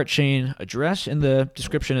 and Pirate Chain address in the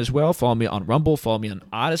description as well. Follow me on Rumble. Follow me on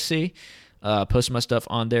Odyssey. Post my stuff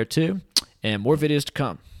on there too. And more videos to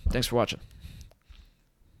come. Thanks for watching.